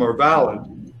of them are valid,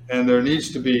 and there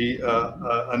needs to be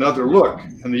another look.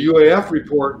 And the UAF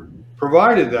report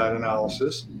provided that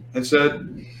analysis and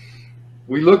said,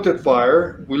 we looked at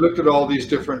fire, we looked at all these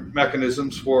different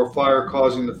mechanisms for fire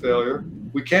causing the failure.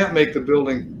 We can't make the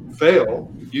building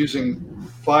fail using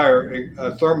fire,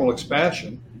 thermal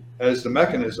expansion as the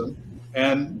mechanism,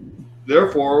 and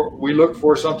therefore we looked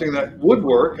for something that would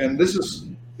work, and this is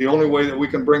the only way that we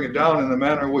can bring it down in the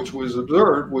manner which was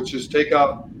observed, which is take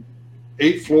out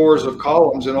 8 floors of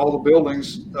columns in all the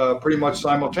buildings pretty much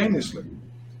simultaneously.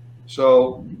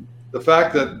 So the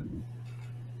fact that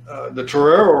the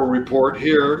Torero report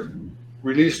here,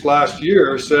 released last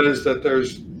year, says that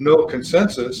there's no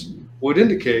consensus would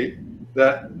indicate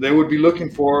that they would be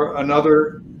looking for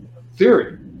another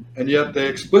theory. And yet they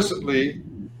explicitly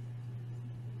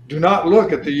do not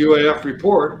look at the UAF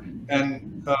report and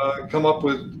come up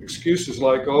with excuses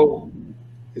like, oh,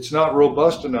 it's not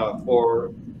robust enough,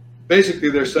 or basically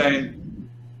they're saying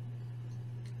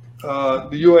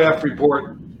the UAF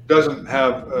report doesn't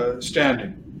have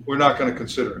standing. We're not going to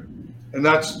consider it. And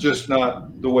that's just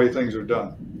not the way things are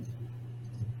done.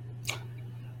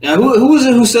 Now, who was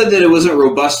it who said that it wasn't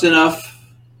robust enough?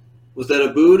 Was that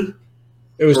Abood?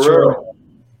 It was Torero.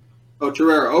 Oh,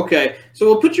 Torero. Okay. So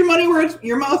we'll put your money where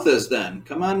your mouth is then.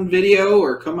 Come on video,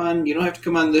 or come on, you don't have to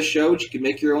come on this show, but you can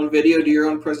make your own video, do your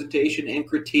own presentation, and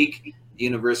critique the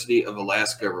University of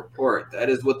Alaska report. That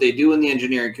is what they do in the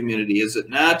engineering community, is it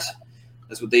not?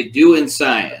 That's what they do in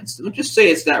science. Don't just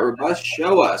say it's not robust.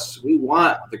 Show us. We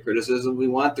want the criticism. We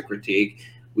want the critique.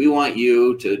 We want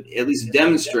you to at least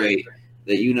demonstrate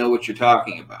that you know what you're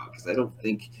talking about, because I don't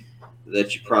think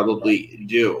that you probably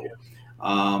do.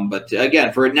 But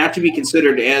again, for it not to be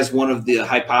considered as one of the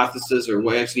hypotheses,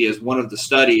 or actually as one of the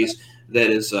studies that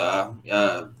is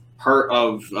part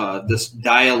of this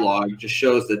dialogue, just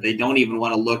shows that they don't even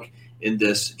want to look in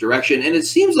this direction. And it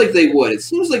seems like they would. It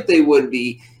seems like they would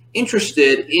be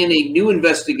interested in a new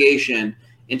investigation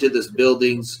into this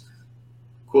building's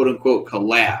quote-unquote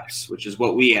collapse, which is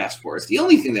what we asked for. It's the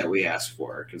only thing that we asked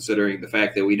for, considering the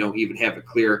fact that we don't even have a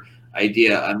clear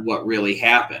idea on what really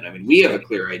happened. I mean, we have a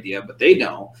clear idea, but they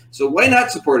don't. So why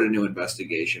not support a new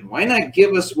investigation? Why not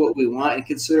give us what we want and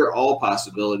consider all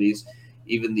possibilities,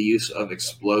 even the use of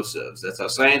explosives? That's how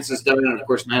science is done. And of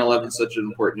course, 9/11 is such an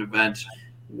important event.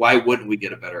 Why wouldn't we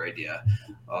get a better idea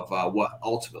of what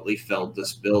ultimately felled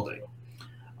this building?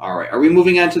 All right. Are we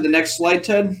moving on to the next slide,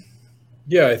 Ted?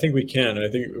 Yeah, I think we can. And I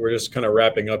think we're just kind of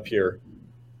wrapping up here.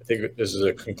 I think this is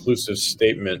a conclusive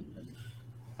statement.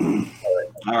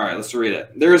 All right, let's read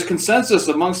it. There is consensus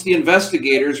amongst the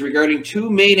investigators regarding two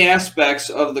main aspects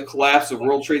of the collapse of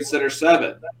World Trade Center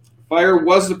 7. Fire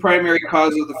was the primary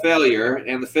cause of the failure,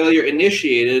 and the failure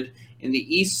initiated in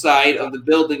the east side of the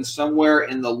building, somewhere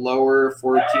in the lower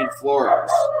 14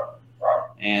 floors.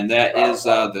 And that is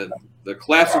the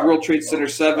collapse of World Trade Center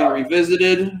 7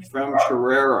 revisited from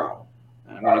Torero.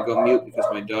 I'm going to go mute because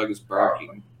my dog is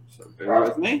barking, so bear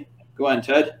with me. Go on,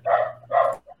 Ted.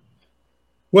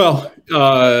 Well,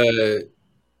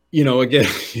 you know, again,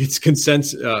 it's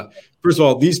consensus. First of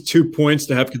all, these 2 points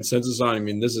to have consensus on, I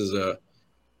mean, this is a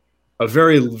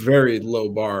very, very low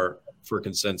bar for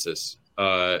consensus.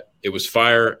 It was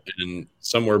fire and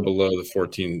somewhere below the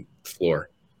 14th floor.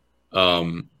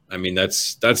 I mean,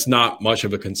 that's not much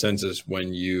of a consensus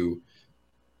when you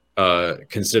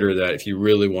consider that if you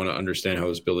really want to understand how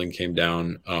this building came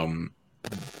down,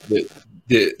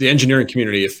 the engineering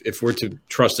community, if we're to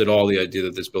trust at all the idea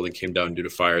that this building came down due to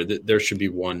fire, there should be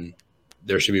one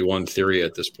theory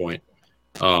at this point.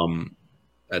 And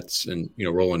you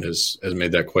know, Roland has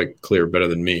made that quite clear, better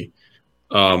than me.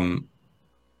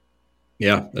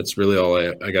 Yeah, that's really all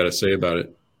I got to say about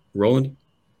it. Roland?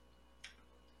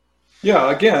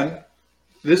 Yeah, again,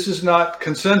 this is not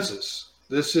consensus.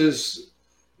 This is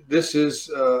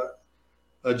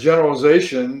a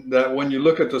generalization that, when you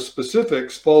look at the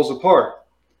specifics, falls apart.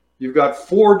 You've got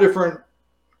four different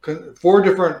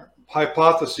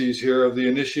hypotheses here of the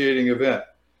initiating event.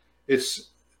 It's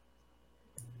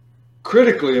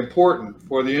critically important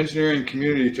for the engineering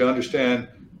community to understand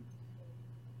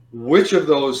which of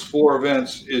those four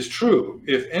events is true,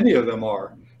 if any of them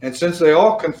are. And since they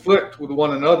all conflict with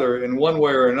one another in one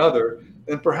way or another,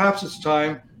 then perhaps it's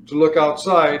time to look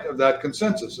outside of that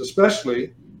consensus,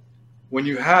 especially when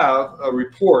you have a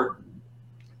report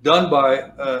done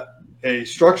by a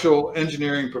structural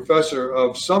engineering professor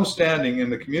of some standing in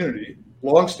the community,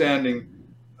 long-standing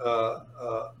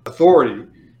authority.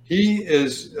 He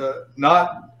is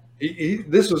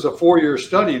this was a 4-year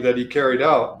study that he carried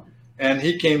out, and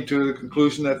he came to the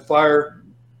conclusion that fire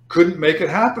couldn't make it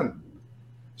happen.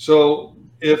 So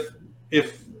if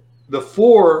the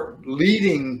four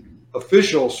leading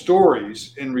official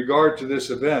stories in regard to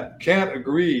this event can't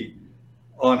agree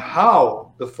on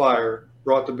how the fire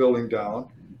brought the building down,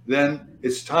 then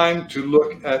it's time to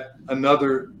look at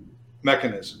another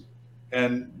mechanism.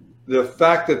 And the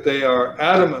fact that they are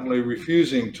adamantly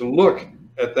refusing to look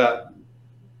at that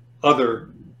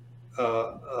other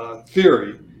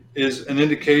theory is an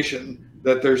indication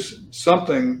that there's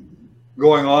something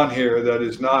going on here that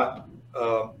is not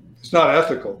it's not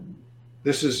ethical.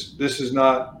 This is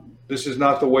not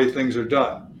the way things are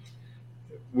done.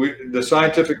 The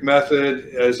scientific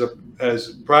method, as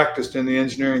practiced in the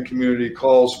engineering community,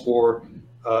 calls for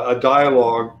a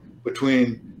dialogue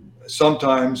between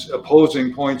sometimes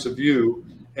opposing points of view,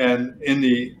 and in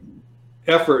the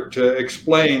effort to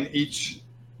explain each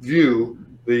view,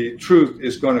 the truth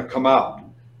is going to come out.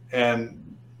 And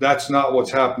that's not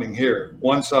what's happening here.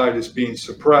 One side is being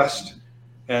suppressed,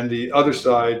 and the other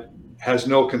side has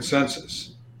no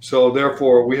consensus. So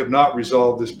therefore, we have not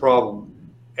resolved this problem,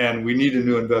 and we need a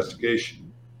new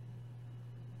investigation.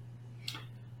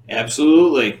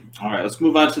 Absolutely. All right, let's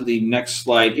move on to the next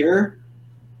slide here.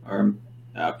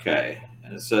 Okay,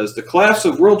 and it says, the collapse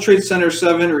of World Trade Center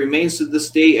 7 remains to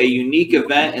this day a unique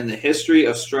event in the history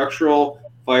of structural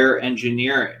fire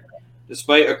engineering.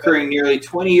 Despite occurring nearly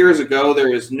 20 years ago,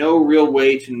 there is no real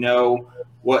way to know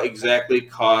what exactly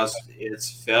caused its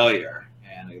failure.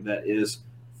 And that is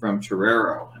from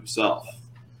Torero himself.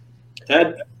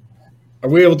 Ted? Are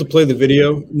we able to play the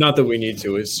video? Not that we need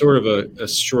to. It's sort of a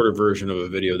shorter version of a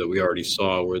video that we already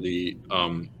saw, where the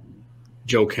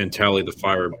Joe Cantali,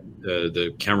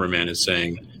 the cameraman, is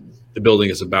saying the building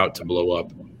is about to blow up.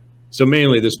 So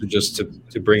mainly this was just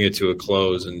to bring it to a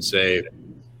close and say,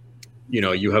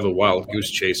 you have a wild goose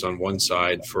chase on one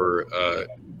side for, a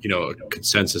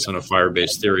consensus on a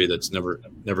fire-based theory that's never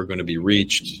going to be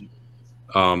reached,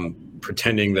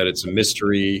 pretending that it's a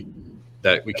mystery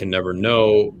that we can never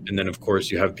know. And then, of course,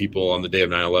 you have people on the day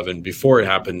of 9/11, before it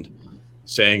happened,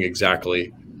 saying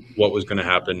exactly what was going to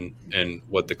happen and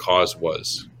what the cause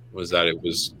was that it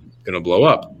was going to blow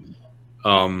up.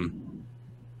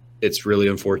 It's really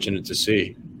unfortunate to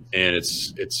see, and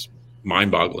it's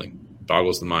mind-boggling,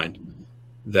 boggles the mind,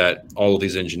 that all of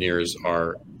these engineers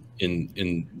are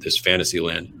in this fantasy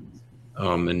land,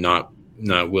 and not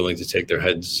willing to take their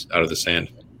heads out of the sand.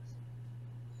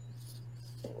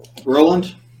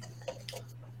 Roland?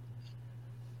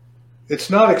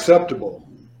 It's not acceptable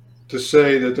to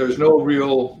say that there's no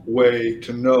real way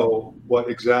to know what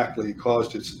exactly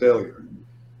caused its failure.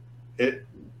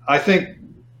 I think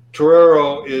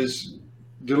Torero is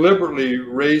deliberately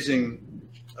raising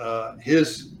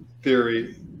his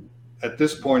theory at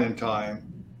this point in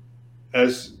time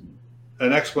as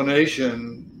an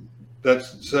explanation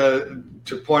that's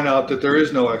to point out that there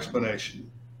is no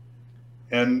explanation.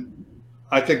 And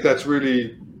I think that's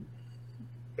really,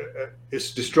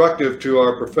 it's destructive to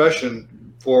our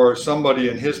profession for somebody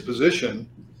in his position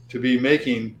to be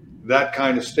making that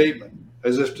kind of statement,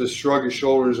 as if to shrug his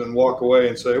shoulders and walk away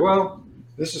and say, well,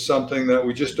 this is something that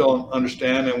we just don't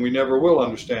understand and we never will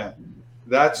understand.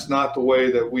 That's not the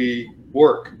way that we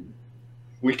work.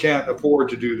 We can't afford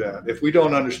to do that. If we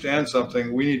don't understand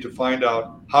something, we need to find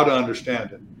out how to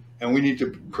understand it, and we need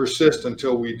to persist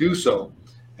until we do so.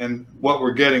 And what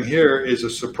we're getting here is a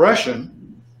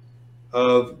suppression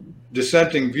of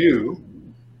dissenting view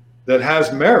that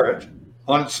has merit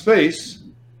on its face,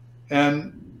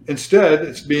 and instead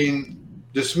it's being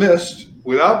dismissed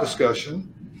without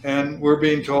discussion, and we're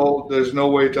being told there's no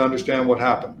way to understand what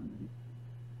happened.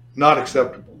 Not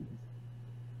acceptable.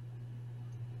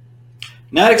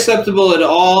 Not acceptable at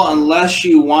all, unless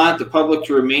you want the public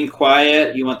to remain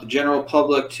quiet. You want the general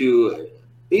public to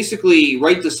basically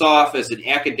write this off as an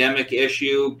academic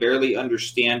issue, barely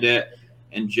understand it,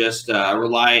 and just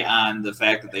rely on the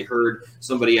fact that they heard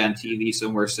somebody on TV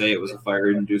somewhere say it was a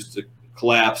fire-induced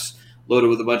collapse, loaded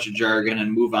with a bunch of jargon,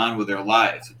 and move on with their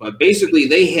lives. But basically,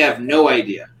 they have no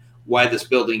idea why this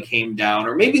building came down,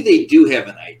 or maybe they do have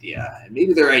an idea, and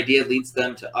maybe their idea leads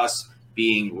them to us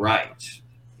being right.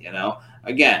 You know,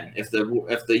 again, if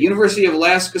the University of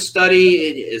Alaska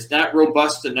study is not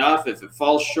robust enough, if it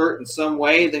falls short in some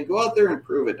way, then go out there and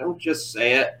prove it. Don't just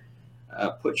say it.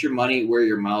 Put your money where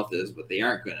your mouth is, but they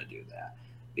aren't going to do that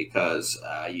because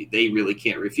they really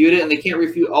can't refute it, and they can't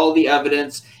refute all the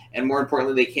evidence, and more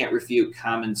importantly, they can't refute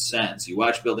common sense. You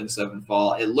watch Building 7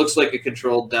 fall, it looks like a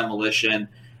controlled demolition.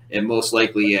 It most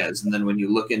likely is. And then when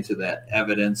you look into that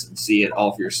evidence and see it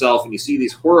all for yourself, and you see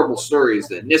these horrible stories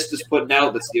that NIST is putting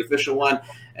out, that's the official one,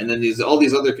 and then all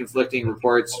these other conflicting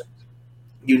reports,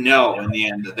 you know in the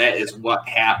end that is what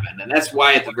happened. And that's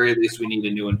why, at the very least, we need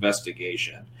a new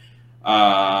investigation.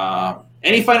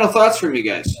 Any final thoughts from you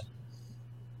guys?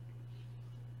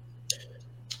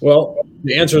 Well,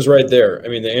 the answer is right there. I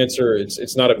mean, the answer,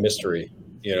 it's not a mystery,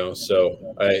 you know, so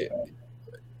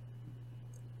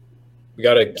we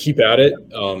got to keep at it.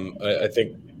 I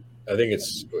think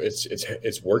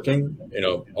it's working, you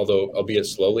know, although albeit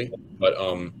slowly, but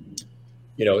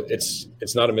you know, it's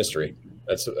not a mystery.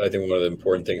 That's, I think, one of the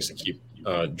important things to keep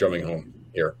drumming home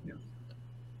here.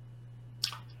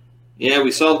 Yeah,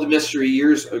 we solved the mystery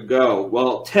years ago.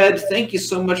 Well, Ted, thank you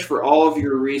so much for all of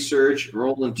your research,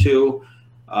 Roland too,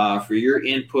 for your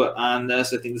input on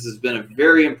this. I think this has been a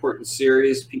very important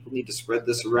series. People need to spread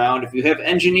this around. If you have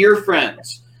engineer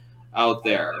friends out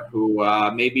there who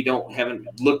maybe haven't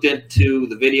looked into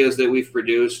the videos that we've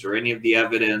produced or any of the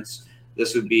evidence,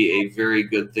 this would be a very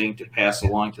good thing to pass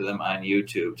along to them on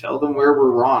YouTube. Tell them where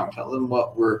we're wrong. Tell them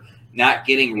what we're not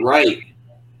getting right.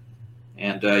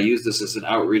 And use this as an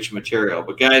outreach material.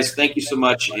 But guys, thank you so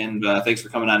much, and thanks for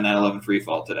coming on 9/11 Free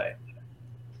Fall today.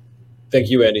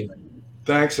 Thank you, Andy.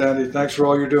 Thanks, Andy. Thanks for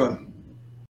all you're doing.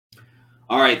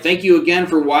 All right, thank you again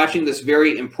for watching this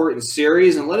very important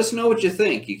series, and let us know what you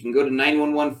think. You can go to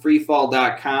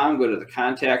 911freefall.com, go to the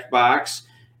contact box,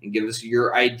 and give us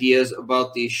your ideas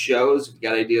about these shows. If you've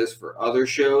got ideas for other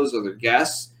shows, other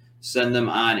guests, send them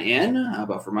on in.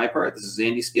 But for my part, this is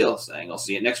Andy Steele saying I'll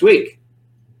see you next week.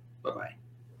 Bye-bye.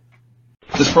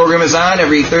 This program is on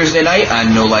every Thursday night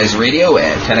on No Lies Radio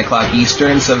at 10 o'clock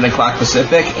Eastern, 7 o'clock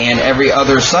Pacific, and every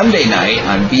other Sunday night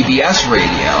on BBS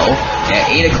Radio at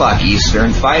 8 o'clock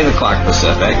Eastern, 5 o'clock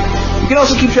Pacific. You can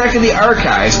also keep track of the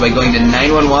archives by going to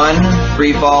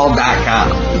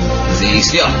 911freefall.com. This is Andy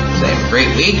Steele saying,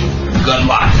 great week, good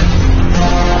luck.